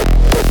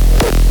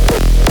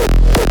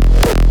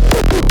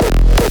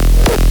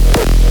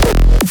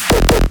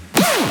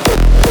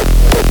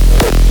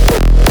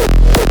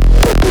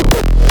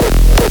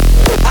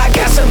 I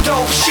got some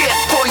dope shit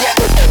for you.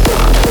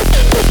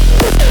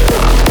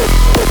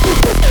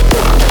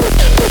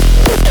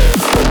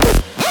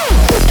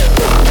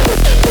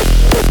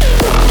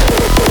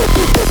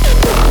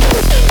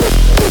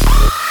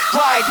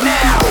 Right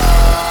now.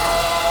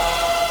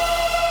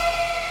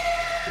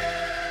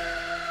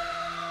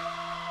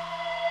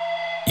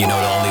 You know,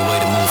 the only way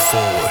to move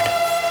forward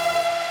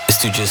is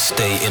to just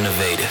stay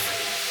innovative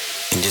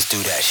and just do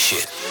that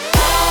shit.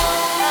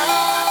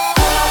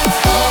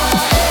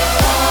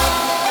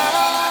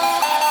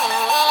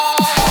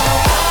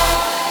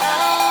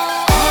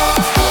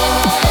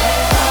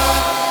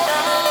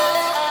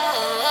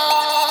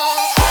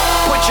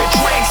 Put your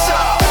drinks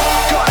up,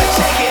 gonna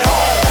take it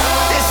home.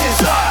 This is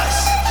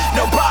us,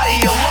 nobody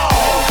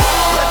alone.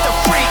 Let the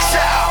freaks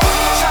out,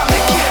 time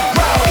to get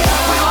rowdy.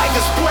 We light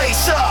this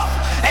place up,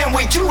 and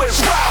we do it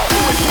proud. Do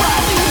it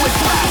proud, do it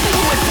proud,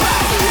 do it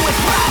proud, do it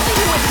proud,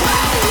 do it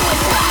proud, do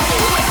it proud,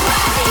 do it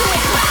proud, do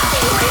it proud,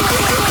 do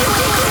it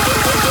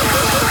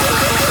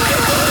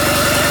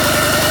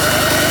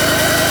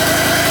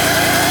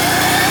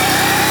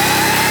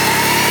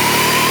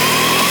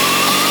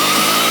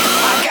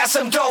I got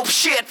some dope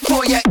shit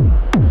for you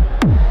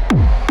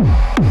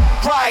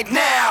right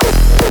now.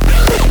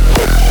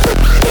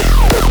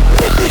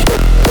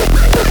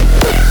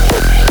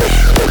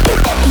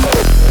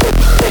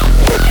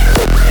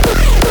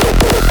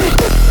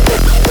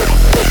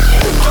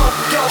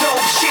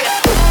 Dope shit.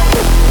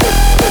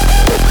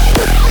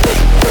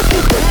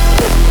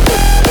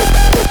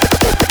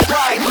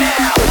 Right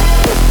now.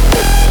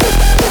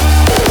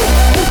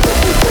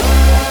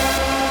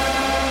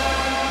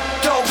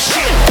 Dope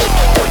shit.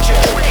 Put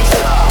your drinks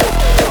up.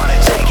 Gonna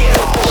take it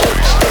home.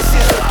 This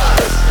is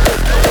us.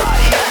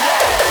 Nobody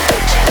alone.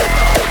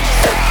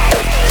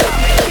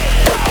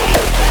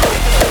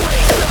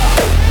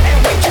 And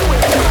we do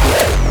it.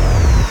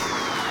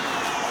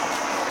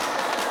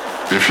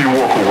 If you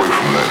walk away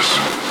from this,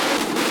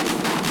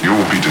 you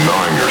will be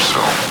denying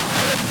yourself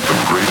the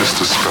greatest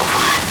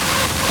discovery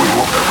we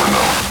will ever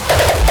know.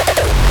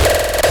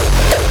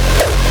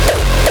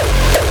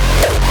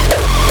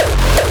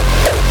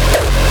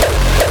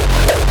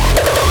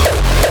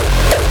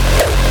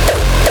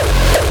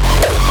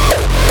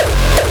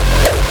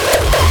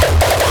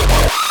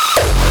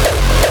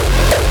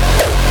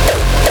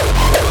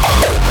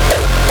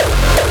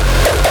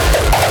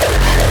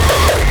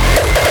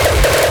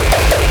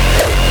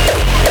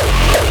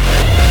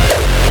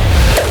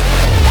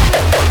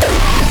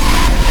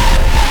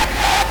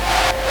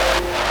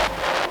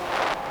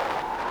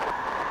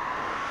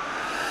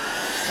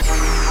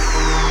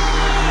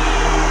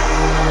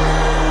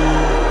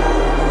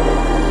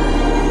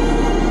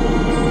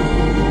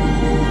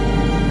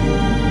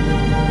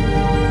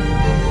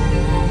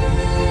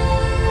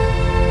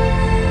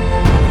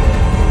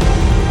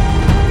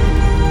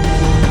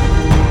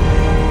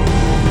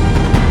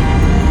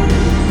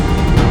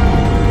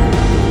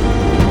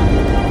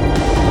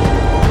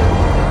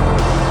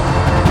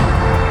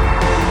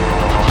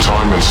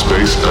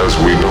 Space as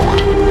we know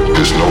it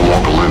is no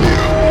longer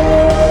linear.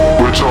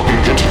 We're talking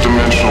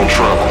interdimensional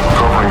travel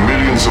covering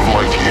millions of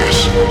light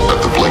years at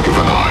the blink of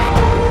an eye.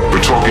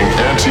 We're talking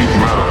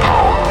anti-matter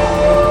power,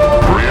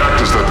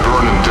 reactors that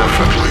burn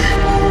indefinitely,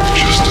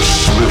 just a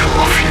sliver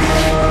of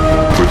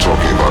fuel. We're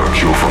talking about a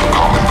cure for the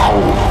common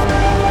cold.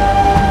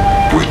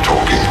 We're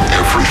talking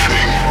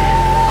everything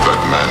that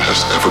man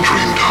has ever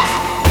dreamed of.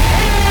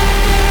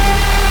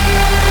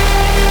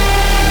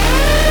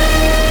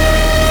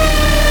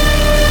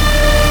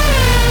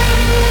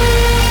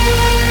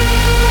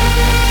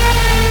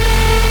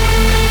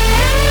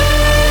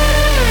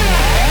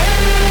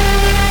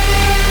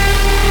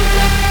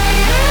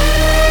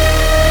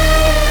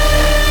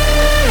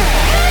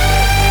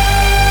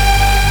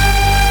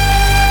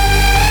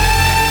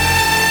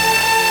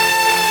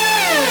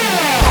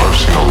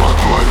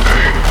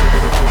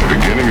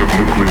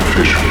 Nuclear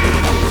fission,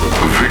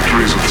 the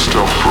victories of the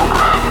stealth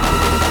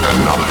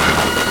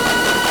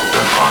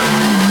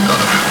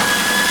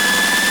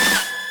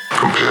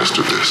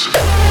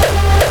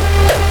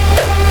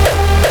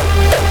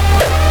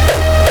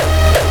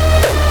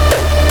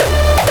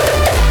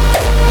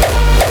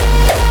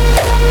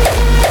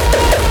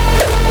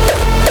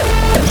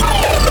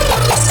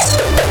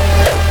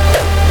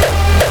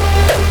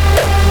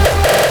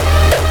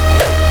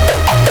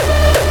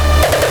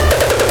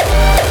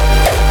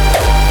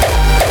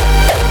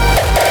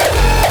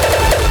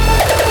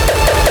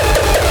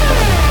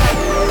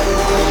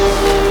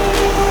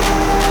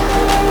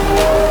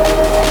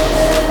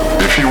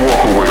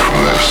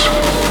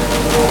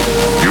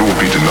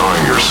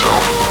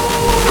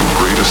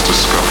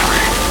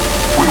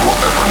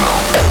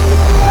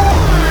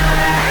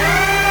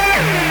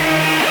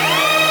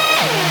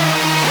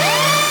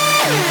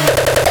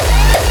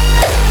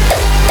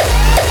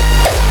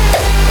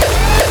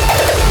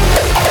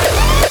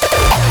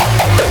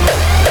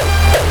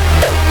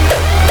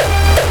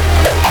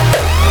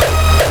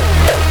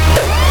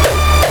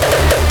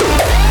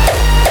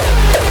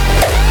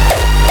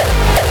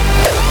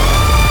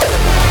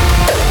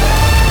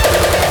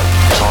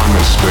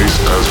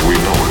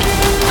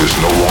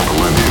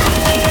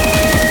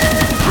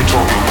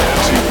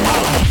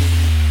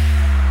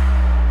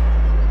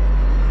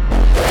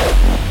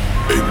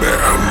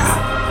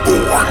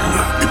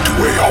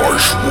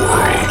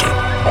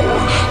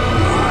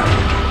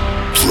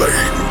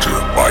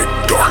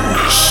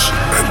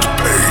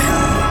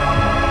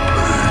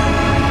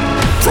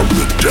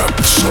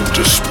depths of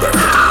despair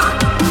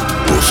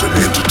was an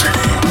entity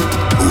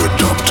who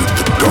adopted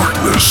the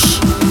darkness,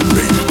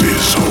 made it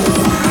his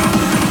own.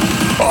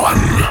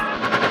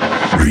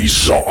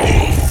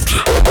 Unresolved.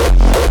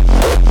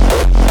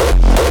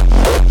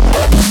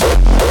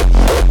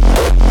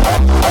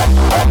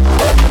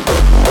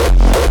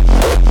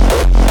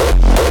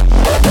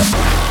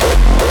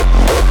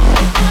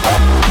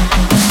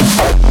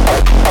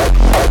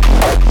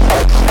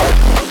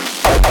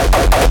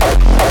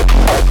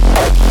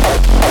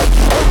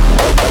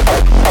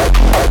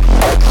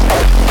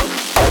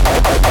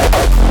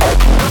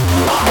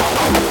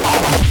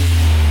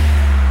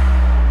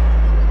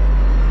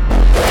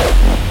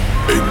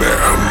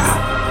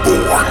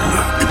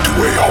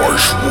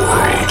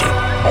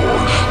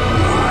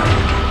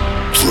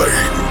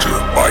 Plagued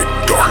by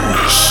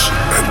darkness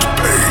and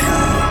pain.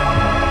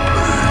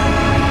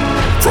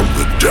 From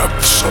the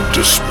depths of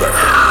despair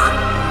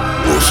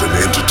was an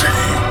entity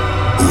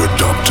who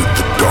adopted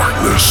the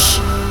darkness,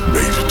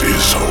 made it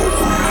his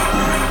own.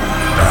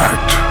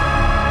 Act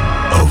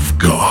of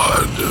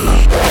God.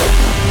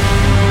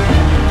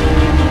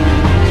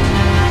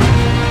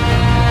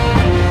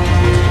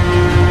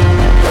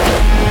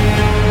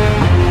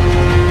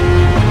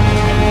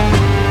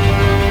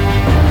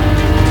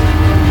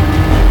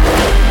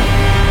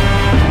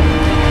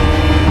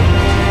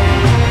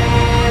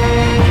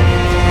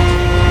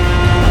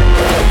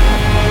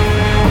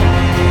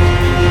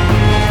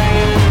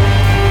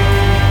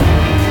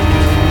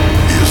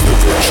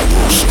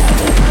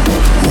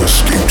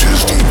 Escaped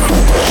his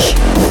demons,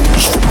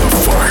 rose from the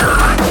fire,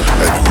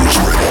 and was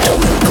ready to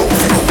engulf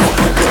you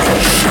in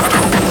his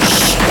shadows.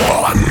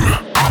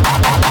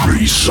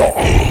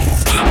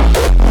 Unresolved.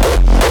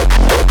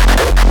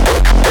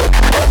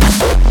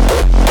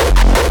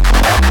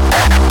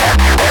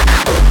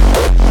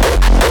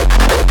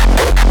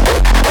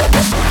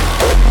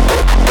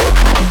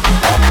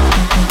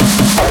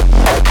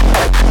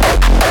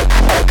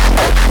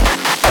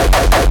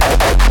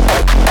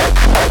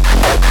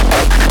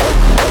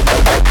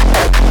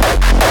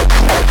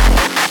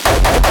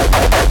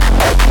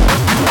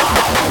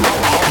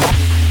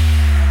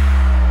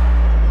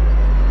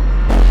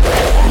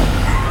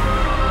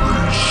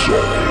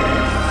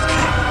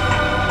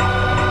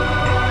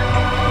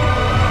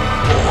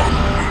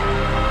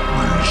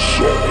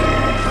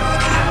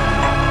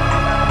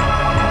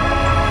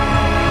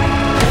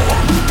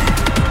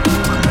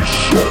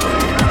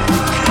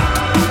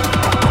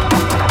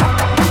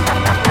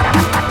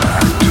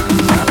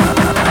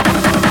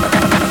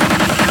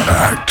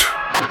 Act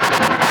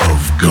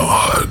of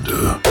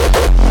God.